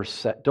have ever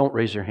said, don't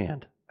raise your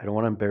hand, I don't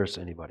want to embarrass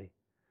anybody.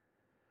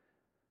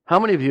 How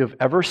many of you have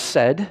ever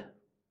said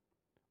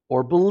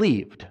or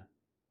believed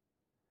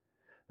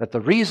that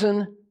the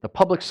reason the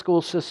public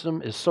school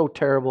system is so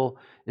terrible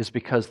is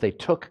because they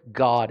took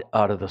God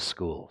out of the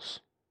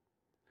schools?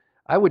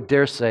 I would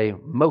dare say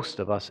most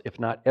of us, if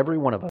not every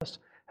one of us,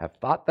 have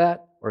thought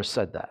that or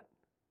said that.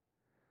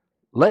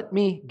 Let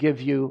me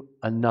give you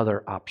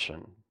another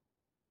option.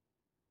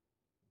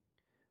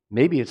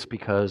 Maybe it's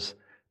because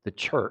the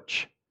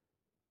church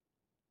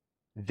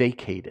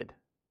vacated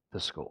the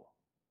school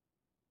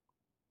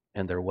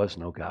and there was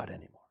no God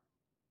anymore.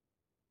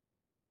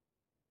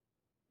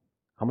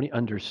 How many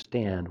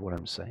understand what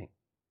I'm saying?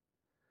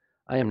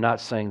 I am not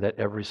saying that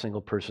every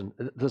single person,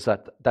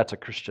 that's a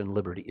Christian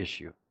liberty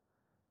issue.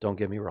 Don't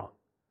get me wrong.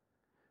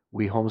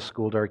 We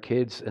homeschooled our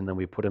kids and then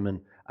we put them in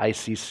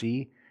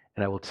ICC,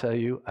 and I will tell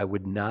you, I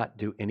would not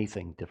do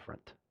anything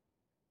different.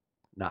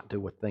 Not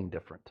do a thing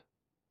different.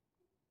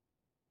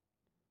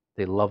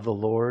 They love the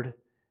Lord.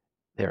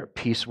 They're at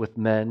peace with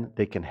men.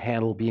 They can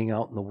handle being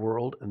out in the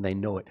world, and they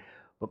know it.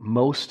 But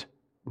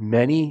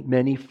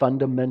many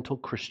fundamental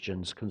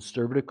Christians,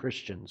 conservative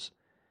Christians,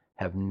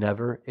 have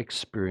never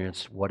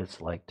experienced what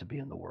it's like to be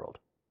in the world.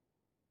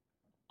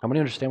 How many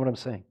understand what I'm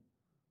saying?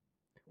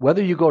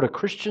 Whether you go to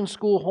Christian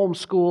school,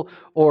 homeschool,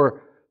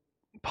 or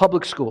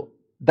public school,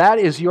 that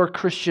is your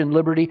Christian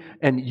liberty.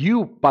 And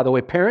you, by the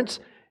way, parents,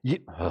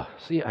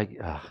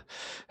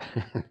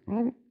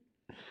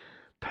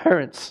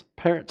 parents,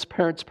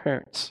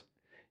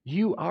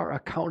 you are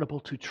accountable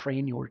to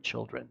train your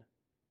children.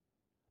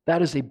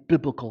 That is a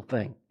biblical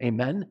thing.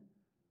 Amen?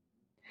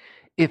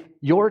 If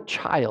your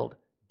child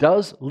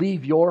does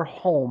leave your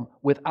home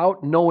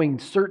without knowing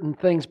certain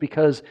things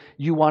because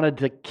you wanted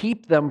to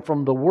keep them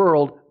from the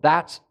world,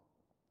 that's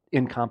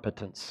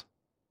incompetence.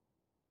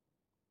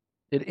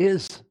 It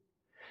is.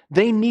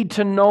 They need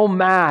to know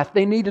math.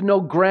 They need to know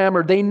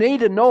grammar. They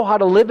need to know how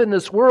to live in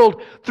this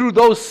world through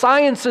those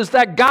sciences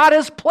that God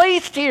has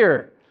placed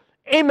here.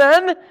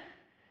 Amen?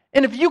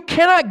 And if you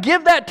cannot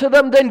give that to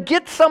them, then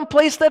get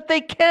someplace that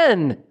they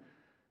can.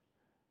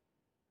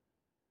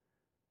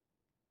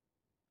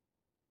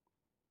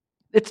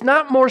 It's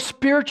not more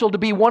spiritual to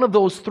be one of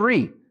those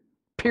three,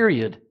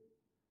 period.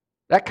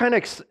 That kind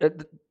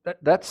of,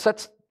 that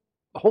sets,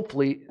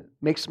 hopefully,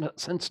 makes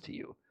sense to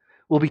you.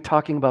 We'll be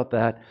talking about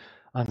that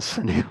on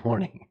Sunday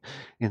morning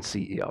in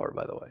CE Hour,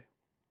 by the way.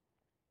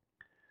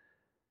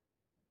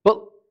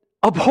 But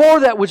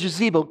abhor that which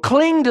is evil.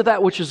 Cling to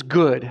that which is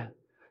good.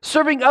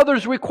 Serving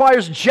others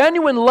requires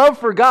genuine love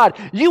for God.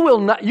 You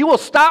will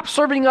stop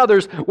serving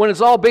others when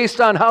it's all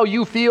based on how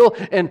you feel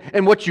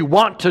and what you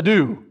want to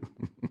do.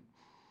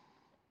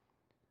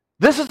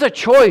 This is a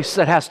choice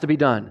that has to be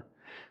done.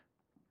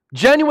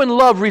 Genuine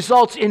love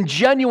results in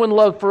genuine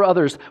love for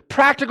others.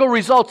 Practical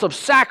results of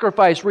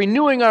sacrifice,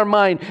 renewing our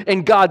mind,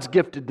 and God's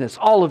giftedness.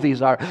 All of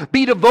these are.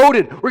 Be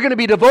devoted. We're going to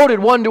be devoted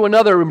one to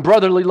another in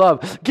brotherly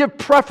love. Give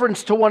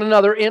preference to one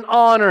another in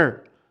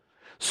honor.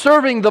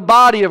 Serving the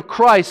body of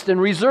Christ and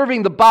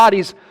reserving the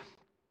body's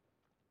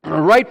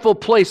rightful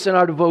place in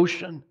our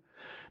devotion.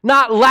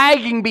 Not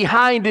lagging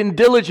behind in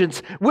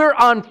diligence. We're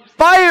on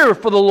fire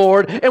for the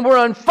Lord, and we're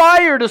on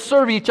fire to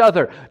serve each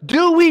other.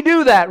 Do we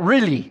do that,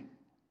 really?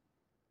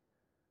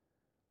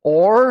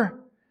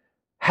 Or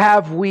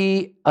have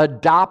we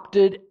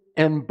adopted,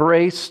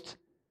 embraced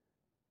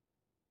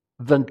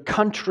the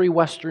country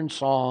western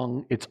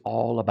song, it's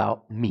all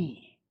about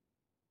me?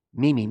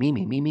 Me, me, me,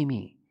 me, me, me,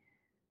 me.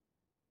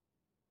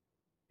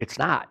 It's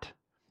not.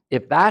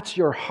 If that's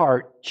your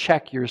heart,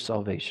 check your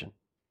salvation,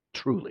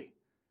 truly.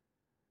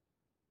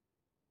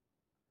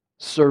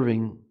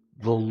 Serving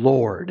the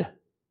Lord.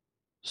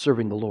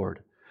 Serving the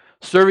Lord.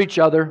 Serve each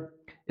other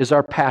is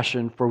our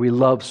passion, for we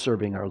love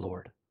serving our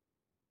Lord.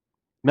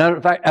 Matter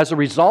of fact, as a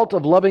result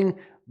of loving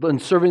and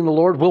serving the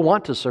Lord, we'll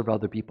want to serve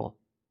other people.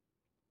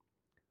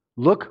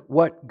 Look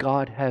what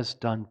God has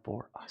done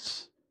for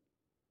us.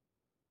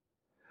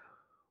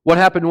 What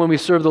happened when we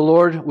serve the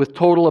Lord with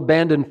total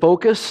abandon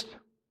focus?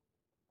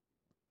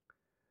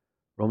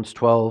 Romans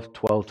 12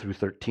 through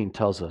 13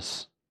 tells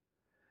us,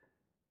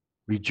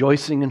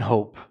 rejoicing in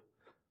hope.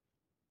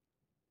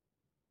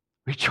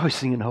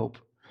 Rejoicing in hope.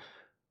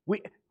 In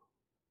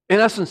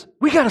essence,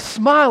 we got a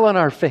smile on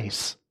our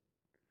face.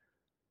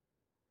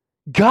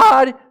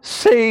 God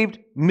saved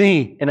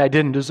me, and I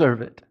didn't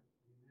deserve it.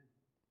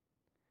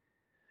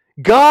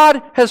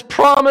 God has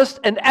promised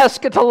an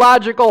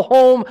eschatological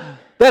home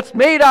that's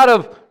made out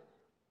of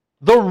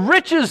the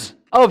riches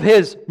of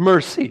His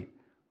mercy,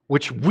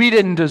 which we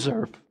didn't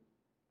deserve.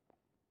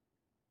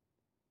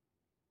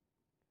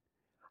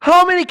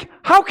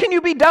 How can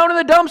you be down in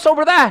the dumps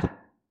over that?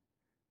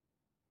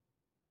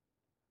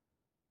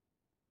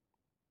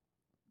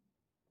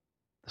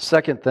 The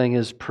second thing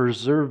is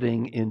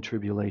persevering in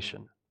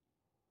tribulation.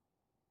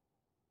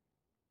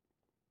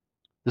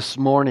 This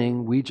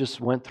morning, we just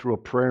went through a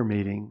prayer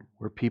meeting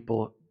where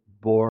people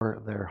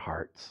bore their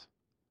hearts.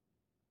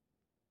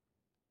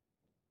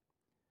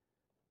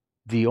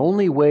 The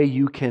only way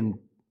you can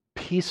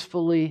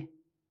peacefully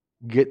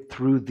get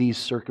through these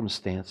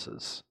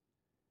circumstances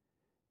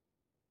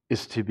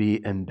is to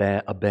be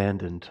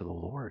abandoned to the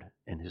Lord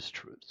and His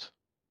truths.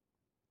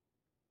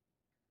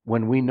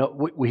 When we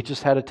know, we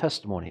just had a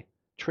testimony,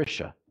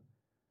 Tricia.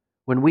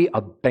 When we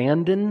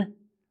abandon,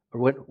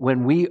 or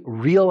when we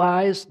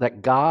realize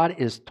that God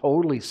is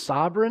totally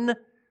sovereign,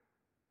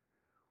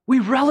 we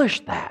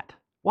relish that.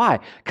 Why?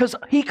 Because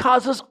He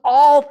causes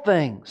all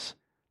things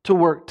to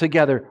work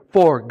together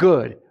for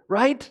good,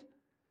 right?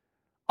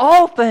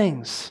 All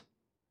things.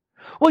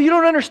 Well, you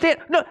don't understand.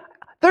 No,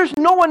 there's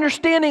no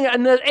understanding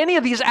in any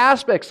of these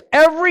aspects.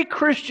 Every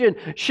Christian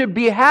should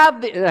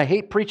and I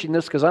hate preaching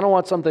this because I don't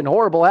want something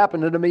horrible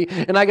happening to me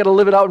and I got to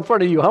live it out in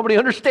front of you. How many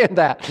understand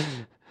that?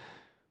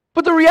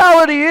 But the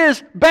reality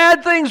is,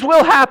 bad things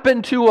will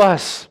happen to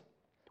us.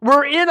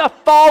 We're in a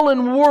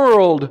fallen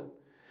world,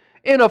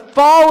 in a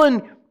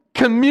fallen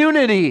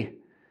community,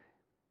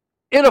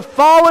 in a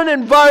fallen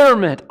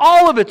environment.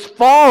 All of it's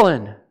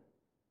fallen.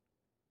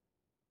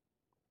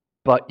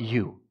 But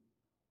you.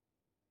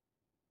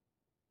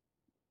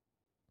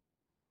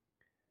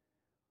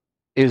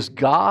 Is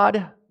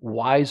God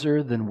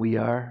wiser than we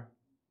are?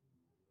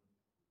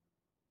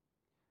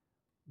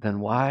 then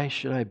why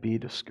should I be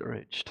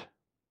discouraged?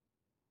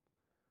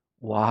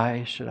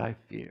 Why should I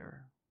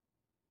fear?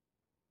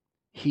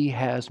 He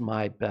has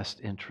my best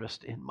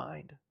interest in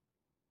mind.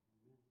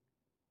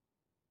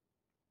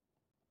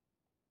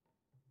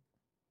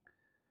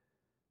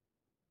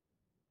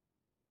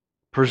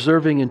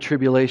 Persevering in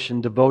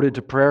tribulation, devoted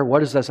to prayer.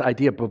 What is this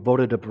idea of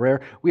devoted to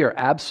prayer? We are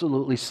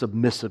absolutely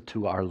submissive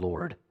to our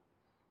Lord.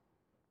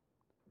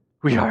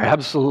 We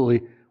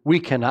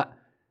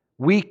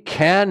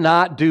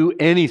cannot do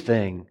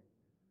anything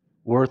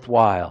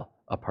worthwhile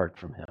apart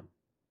from Him.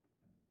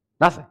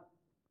 Nothing.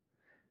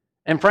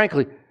 And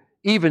frankly,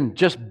 even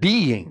just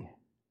being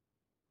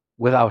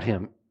without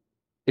Him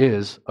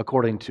is,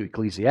 according to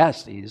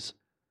Ecclesiastes,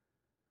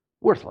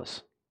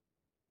 worthless.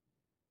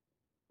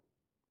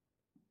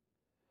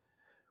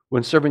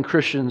 When serving,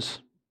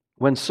 Christians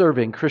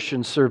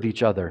serve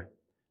each other.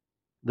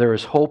 There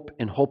is hope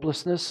in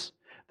hopelessness.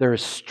 There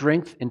is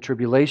strength in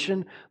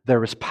tribulation.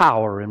 There is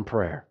power in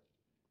prayer.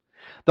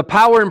 The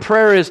power in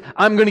prayer is,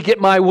 I'm going to get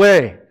my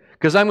way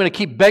because I'm going to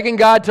keep begging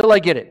God till I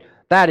get it.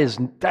 That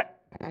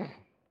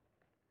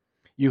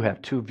you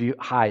have too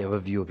high of a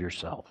view of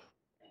yourself.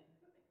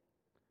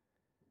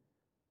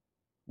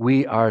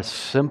 We are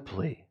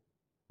simply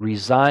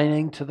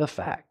resigning to the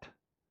fact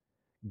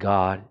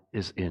God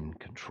is in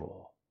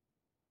control.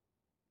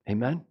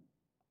 Amen?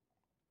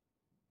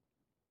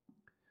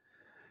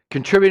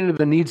 Contributing to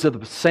the needs of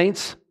the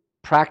saints,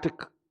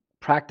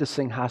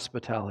 practicing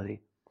hospitality.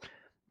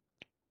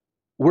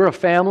 We're a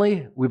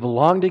family. We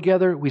belong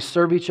together. We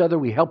serve each other.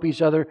 We help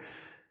each other.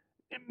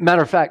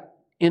 Matter of fact,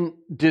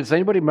 does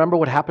anybody remember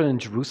what happened in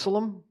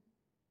Jerusalem?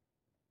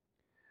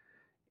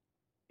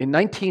 In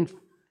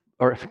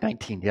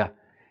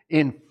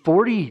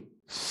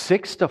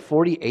 46 to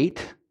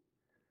 48,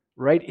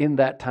 right in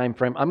that time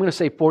frame. I'm going to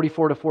say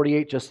 44 to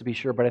 48 just to be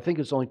sure, but I think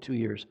it's only 2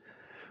 years.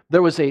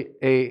 There was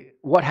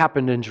what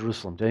happened in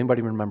Jerusalem? Does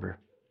anybody remember?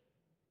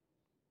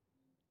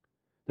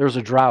 There was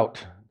a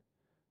drought.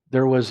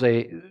 There was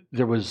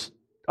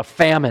a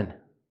famine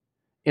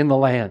in the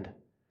land.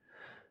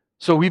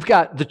 So we've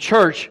got the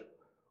church,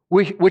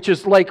 which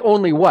is like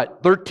only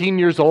 13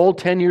 years old,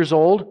 10 years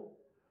old?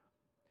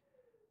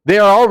 They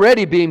are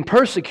already being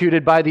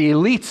persecuted by the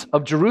elites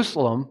of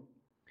Jerusalem.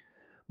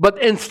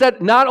 But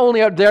instead, not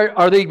only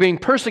are they being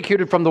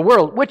persecuted from the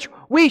world, which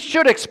we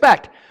should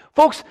expect.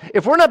 Folks,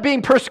 if we're not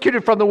being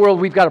persecuted from the world,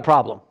 we've got a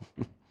problem.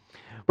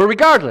 But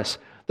regardless,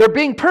 they're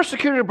being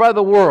persecuted by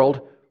the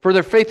world for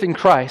their faith in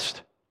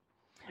Christ.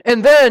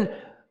 And then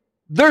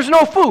there's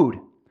no food.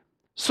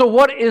 So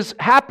what is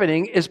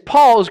happening is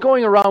Paul is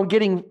going around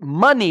getting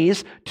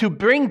monies to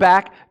bring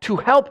back to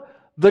help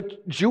the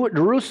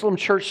Jerusalem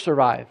church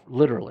survive,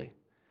 literally.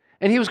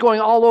 And he was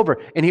going all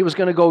over. And he was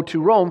going to go to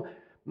Rome.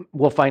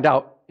 We'll find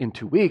out in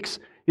 2 weeks.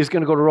 He's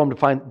going to go to Rome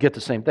to get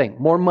the same thing.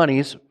 More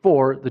monies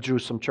for the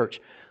Jerusalem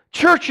church.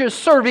 Churches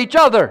serve each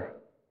other.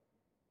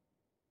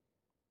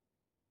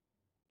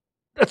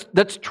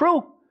 That's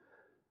true.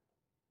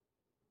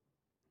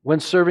 When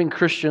serving,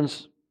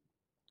 Christians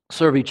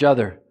serve each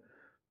other.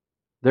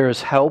 There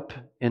is help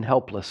in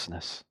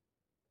helplessness.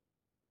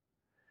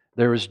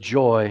 There is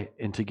joy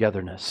in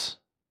togetherness.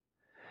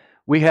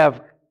 We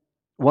have,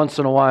 once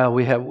in a while,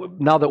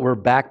 now that we're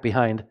back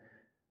behind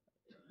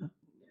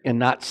and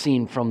not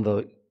seen from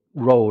the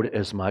road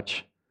as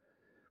much,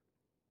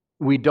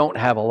 we don't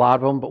have a lot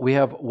of them, but we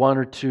have 1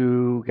 or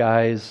 2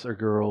 guys or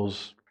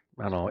girls,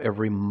 I don't know,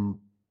 every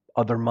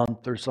other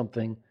month or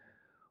something,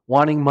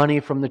 wanting money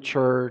from the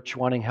church,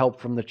 wanting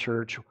help from the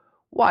church.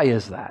 Why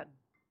is that?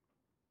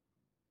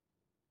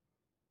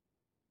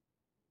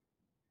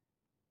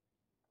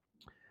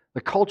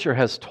 The culture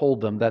has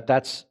told them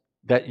that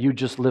you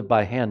just live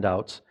by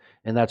handouts,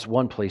 and that's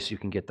one place you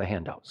can get the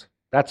handouts.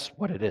 That's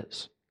what it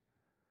is.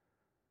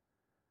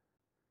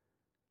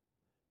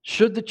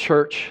 Should the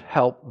church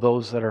help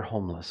those that are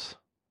homeless?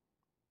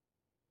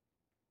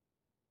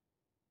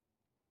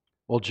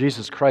 Well,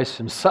 Jesus Christ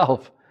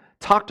Himself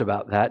talked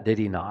about that, did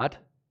He not?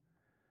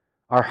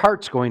 Our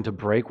heart's going to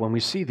break when we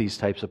see these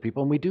types of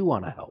people, and we do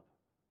want to help.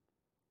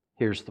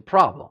 Here's the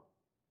problem.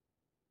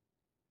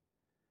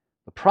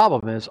 The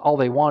problem is, all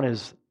they want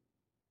is,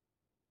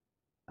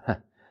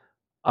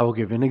 I will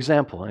give you an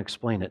example and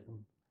explain it.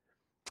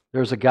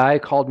 There's a guy who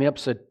called me up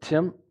and said,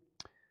 Tim,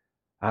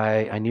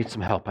 I need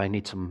some help. I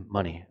need some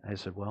money. I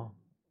said, well,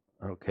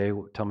 okay,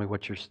 tell me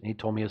he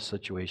told me his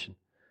situation.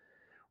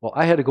 Well,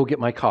 I had to go get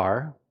my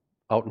car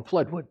out in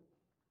Floodwood,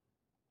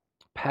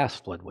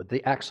 past Floodwood.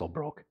 The axle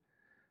broke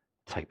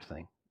type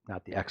thing.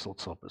 Not the axle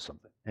itself, but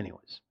something.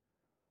 Anyways,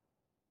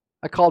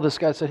 I called this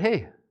guy and said,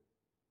 hey,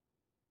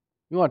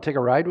 you want to take a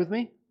ride with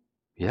me?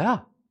 Yeah.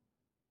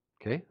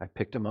 Okay, I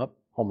picked him up,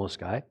 homeless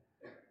guy,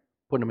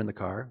 put him in the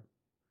car,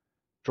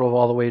 drove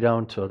all the way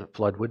down to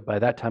Floodwood. By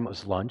that time it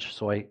was lunch,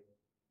 so I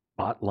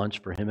bought lunch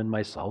for him and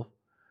myself.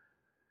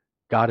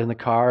 Got in the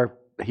car,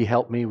 he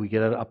helped me, we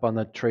get it up on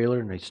the trailer,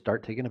 and I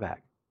start taking it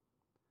back.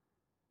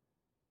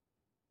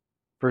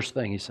 First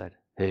thing he said,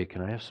 hey,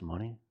 can I have some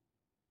money?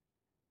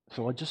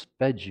 So I just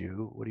fed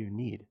you, what do you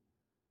need?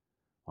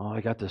 Oh,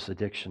 I got this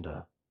addiction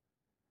to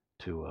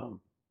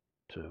to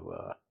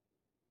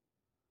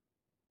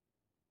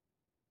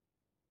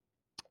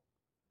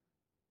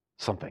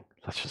something.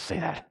 Let's just say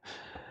that.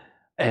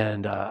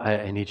 And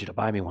I need you to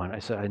buy me one. I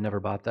said, I never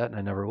bought that and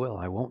I never will.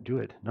 I won't do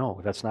it.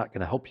 No, that's not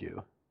going to help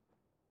you.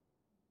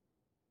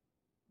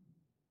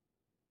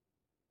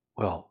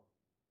 Well,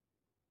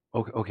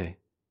 okay.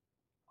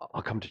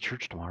 I'll come to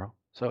church tomorrow.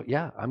 So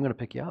yeah, I'm going to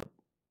pick you up.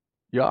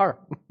 You are.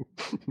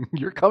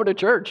 You're coming to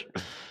church.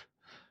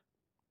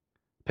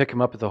 Pick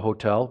him up at the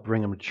hotel,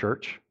 bring him to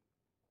church.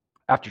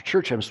 After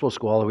church, I'm supposed to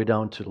go all the way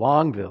down to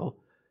Longville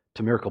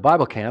to Miracle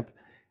Bible Camp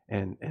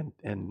and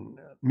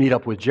meet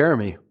up with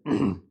Jeremy.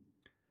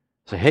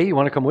 Say, hey, you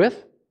want to come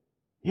with?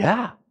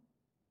 Yeah.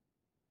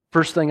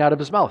 First thing out of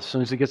his mouth as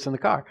soon as he gets in the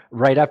car,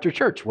 right after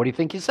church. What do you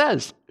think he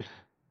says?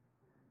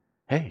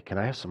 Hey, can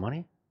I have some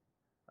money?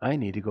 I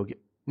need to go get...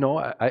 No,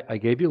 I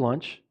gave you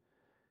lunch,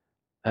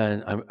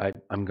 and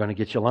I'm going to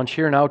get you lunch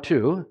here now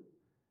too.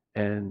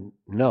 And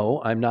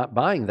no, I'm not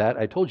buying that.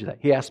 I told you that.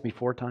 He asked me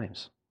 4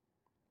 times.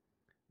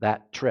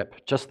 That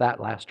trip, just that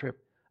last trip.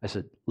 I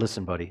said,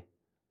 listen, buddy,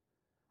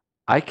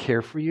 I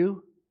care for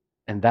you,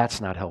 and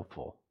that's not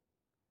helpful.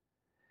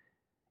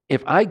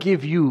 If I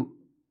give you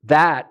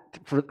that,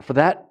 for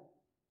that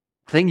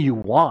thing you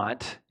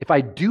want, if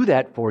I do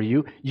that for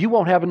you, you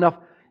won't have enough.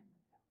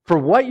 For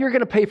what you're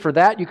going to pay for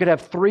that, you could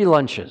have 3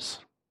 lunches.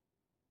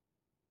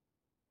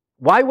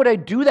 Why would I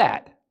do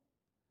that?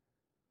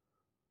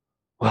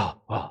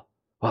 Well,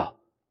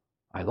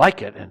 I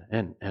like it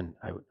and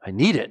I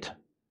need it.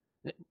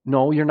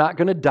 No, you're not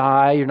going to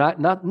die. You're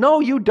not. No,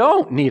 you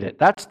don't need it.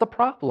 That's the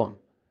problem.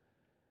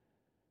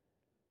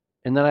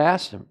 And then I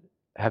asked him,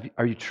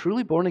 are you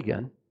truly born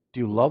again?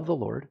 Do you love the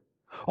Lord?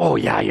 Oh,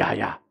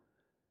 yeah.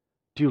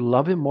 Do you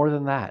love Him more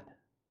than that?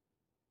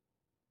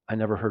 I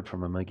never heard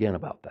from him again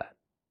about that.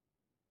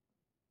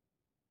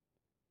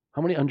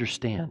 How many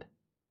understand?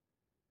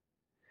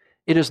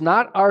 It is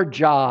not our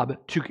job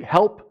to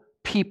help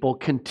people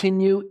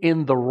continue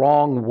in the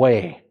wrong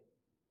way.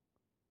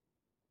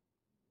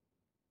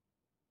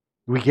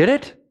 We get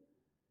it?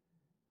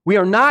 We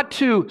are not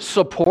to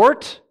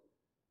support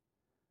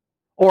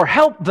or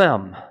help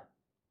them.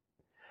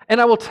 And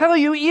I will tell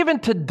you, even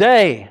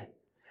today,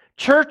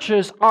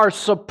 churches are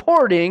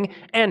supporting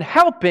and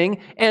helping,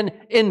 and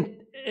in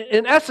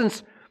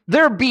essence,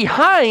 they're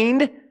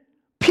behind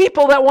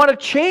people that want to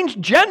change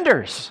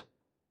genders.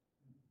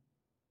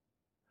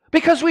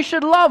 Because we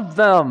should love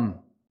them.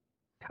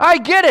 I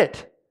get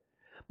it.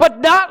 But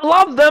not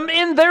love them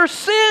in their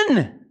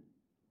sin.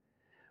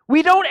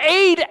 We don't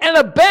aid and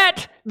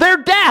abet their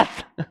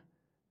death.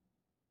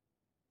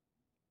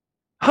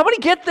 How many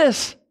get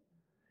this?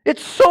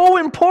 It's so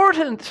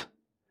important.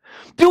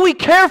 Do we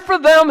care for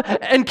them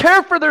and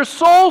care for their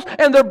souls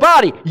and their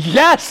body?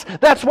 Yes.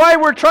 That's why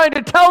we're trying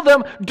to tell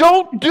them,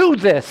 don't do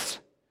this.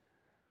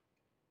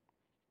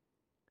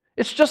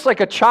 It's just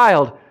like a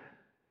child.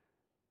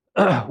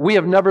 We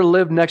have never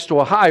lived next to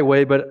a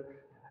highway, but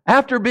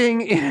after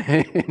being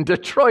in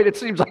Detroit, it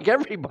seems like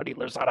everybody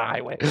lives on a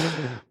highway.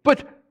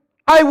 But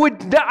I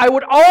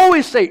would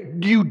always say,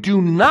 you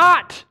do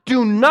not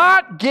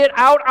get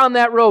out on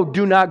that road.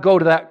 Do not go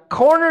to that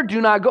corner.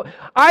 Do not go.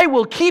 I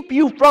will keep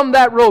you from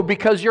that road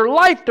because your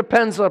life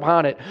depends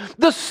upon it.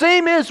 The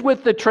same is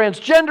with the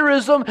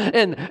transgenderism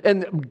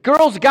and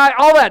girls, guy,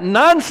 all that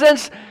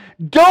nonsense.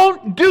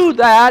 Don't do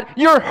that.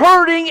 You're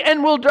hurting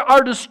and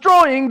are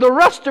destroying the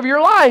rest of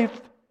your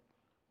life.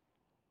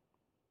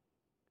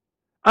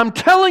 I'm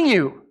telling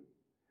you.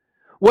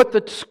 What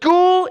the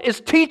school is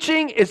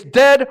teaching is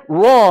dead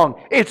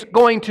wrong. It's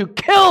going to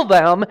kill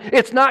them.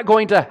 It's not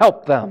going to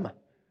help them.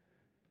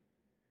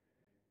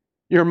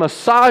 You're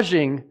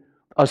massaging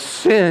a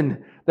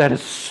sin that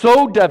is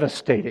so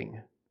devastating,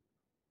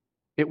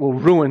 it will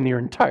ruin your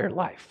entire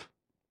life.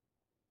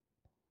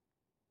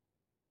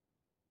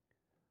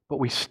 But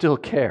we still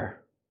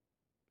care.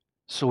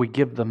 So we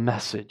give the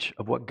message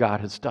of what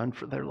God has done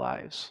for their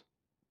lives.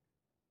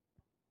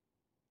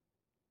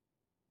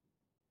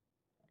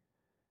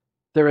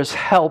 There is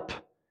help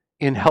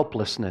in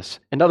helplessness.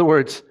 In other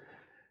words,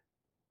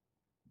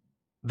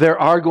 there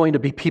are going to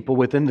be people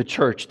within the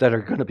church that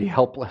are going to be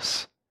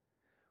helpless.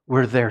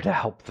 We're there to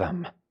help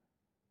them.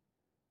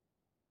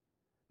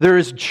 There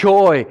is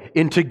joy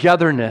in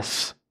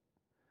togetherness.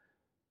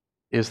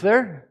 Is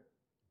there?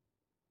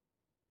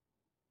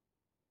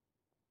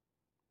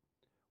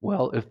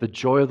 Well, if the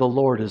joy of the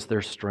Lord is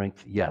their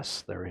strength,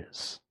 yes, there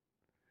is.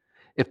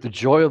 If the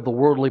joy of the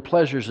worldly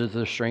pleasures is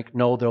their strength,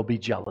 no, there'll be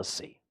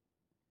jealousy.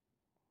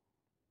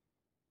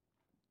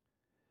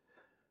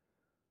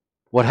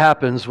 What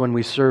happens when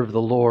we serve the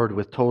Lord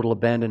with total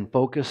abandon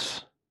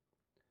focus?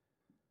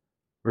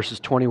 Verses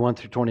 21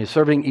 through 20.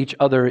 Serving each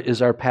other is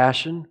our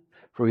passion,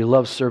 for we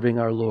love serving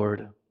our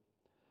Lord.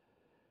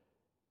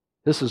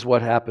 This is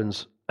what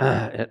happens,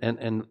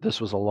 and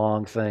this was a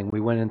long thing. We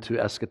went into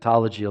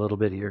eschatology a little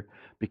bit here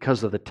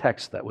because of the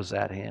text that was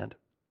at hand.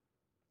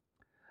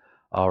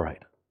 All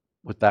right.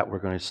 With that, we're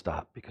going to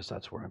stop because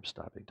that's where I'm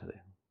stopping today.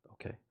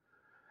 Okay.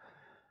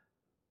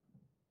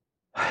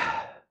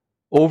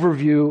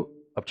 Overview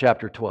of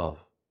chapter 12.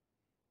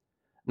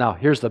 Now,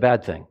 here's the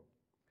bad thing.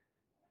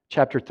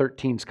 Chapter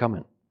 13's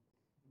coming.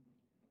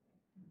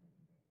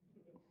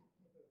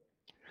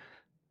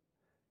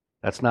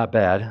 That's not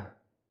bad.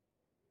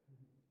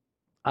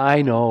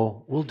 I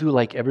know. We'll do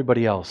like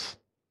everybody else.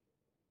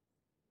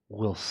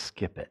 We'll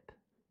skip it.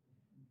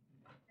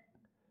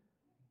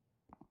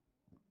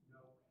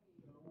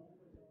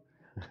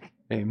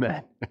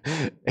 Amen.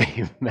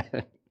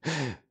 Amen.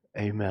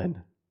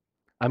 Amen.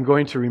 I'm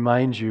going to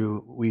remind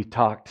you, we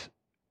talked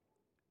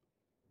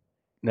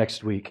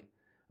next week.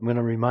 I'm going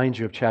to remind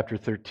you of chapter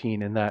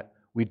 13 and that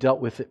we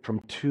dealt with it from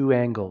two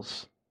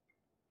angles.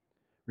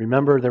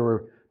 Remember, there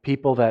were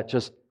people that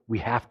just, we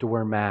have to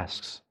wear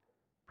masks.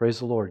 Praise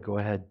the Lord. Go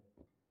ahead.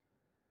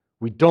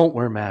 We don't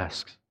wear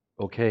masks.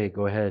 Okay,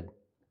 go ahead.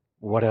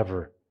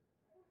 Whatever.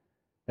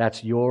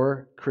 That's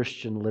your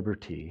Christian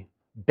liberty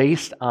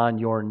based on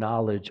your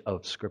knowledge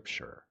of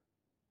Scripture,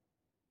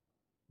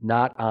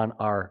 not on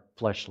our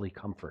fleshly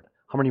comfort.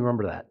 How many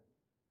remember that?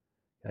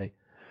 Okay.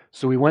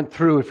 So we went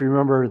through, if you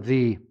remember,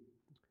 the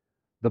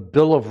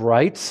Bill of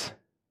Rights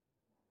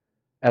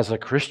as a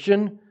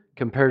Christian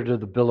compared to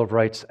the Bill of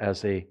Rights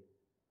as a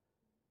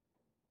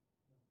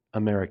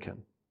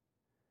American.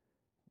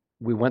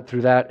 We went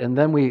through that, and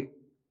then we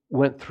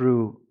went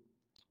through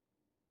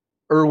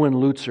Erwin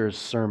Lutzer's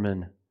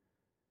sermon.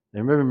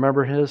 Anybody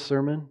remember his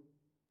sermon?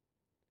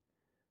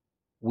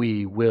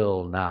 We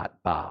will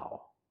not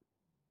bow.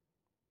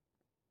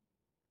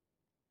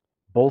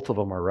 Both of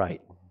them are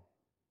right.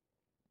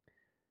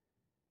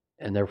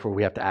 And therefore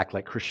we have to act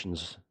like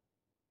Christians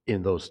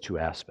in those two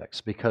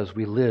aspects because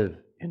we live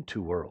in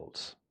two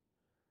worlds.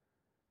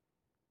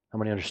 How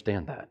many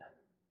understand that?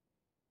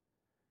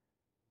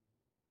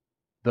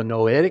 The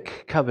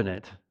Noahic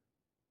covenant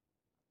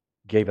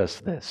gave us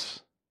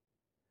this.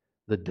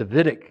 The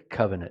Davidic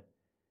covenant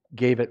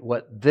gave it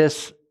what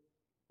this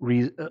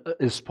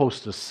is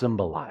supposed to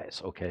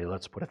symbolize. Okay,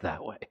 let's put it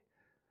that way.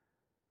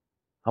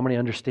 How many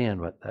understand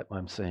what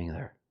I'm saying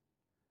there?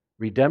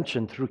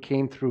 Redemption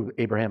came through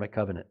Abrahamic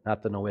covenant,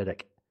 not the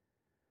Noahic.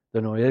 The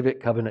Noahic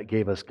covenant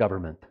gave us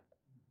government.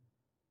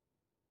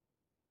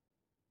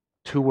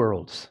 Two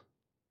worlds,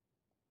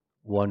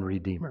 one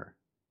Redeemer,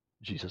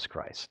 Jesus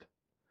Christ.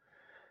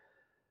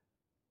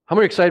 How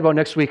many are excited about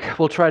next week?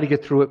 We'll try to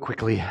get through it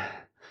quickly.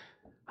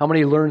 How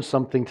many learned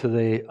something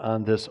today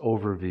on this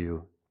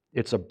overview?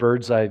 It's a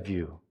bird's eye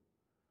view.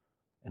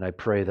 And I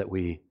pray that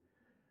we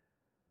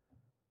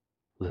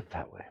live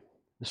that way.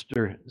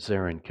 Mr.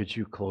 Zarin, could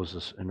you close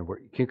us in a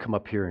word? Can you come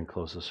up here and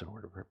close us in a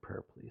word of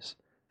prayer, please?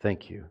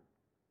 Thank you.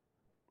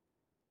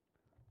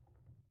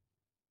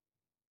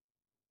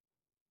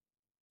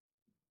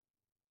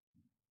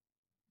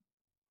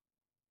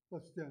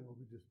 Let's stand while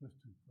we dismiss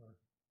in prayer.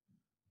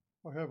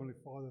 Our Heavenly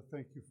Father,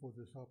 thank you for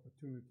this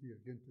opportunity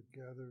again to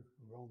gather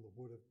around the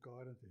Word of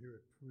God and to hear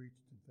it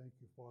preached. And thank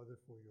you, Father,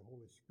 for your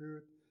Holy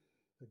Spirit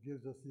that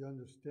gives us the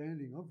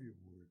understanding of your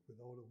Word.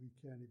 Without it, we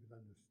can't even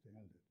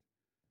understand it.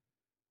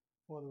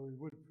 Father, we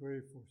would pray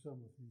for some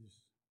of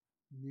these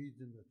needs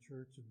in the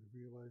church, and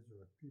we realize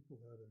there are people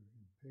that are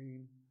in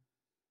pain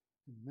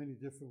in many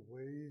different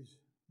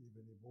ways,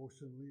 even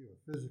emotionally or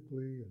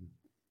physically. And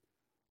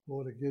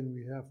Lord, again,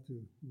 we have to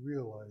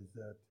realize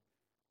that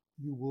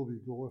you will be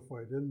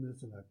glorified in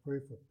this, and I pray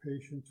for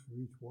patience for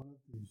each one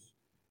of these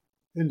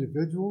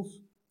individuals,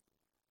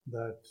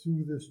 that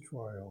through this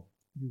trial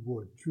you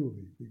would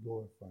truly be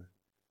glorified.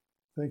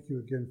 Thank you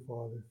again,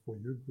 Father, for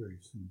your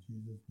grace. In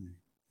Jesus' name,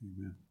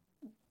 amen.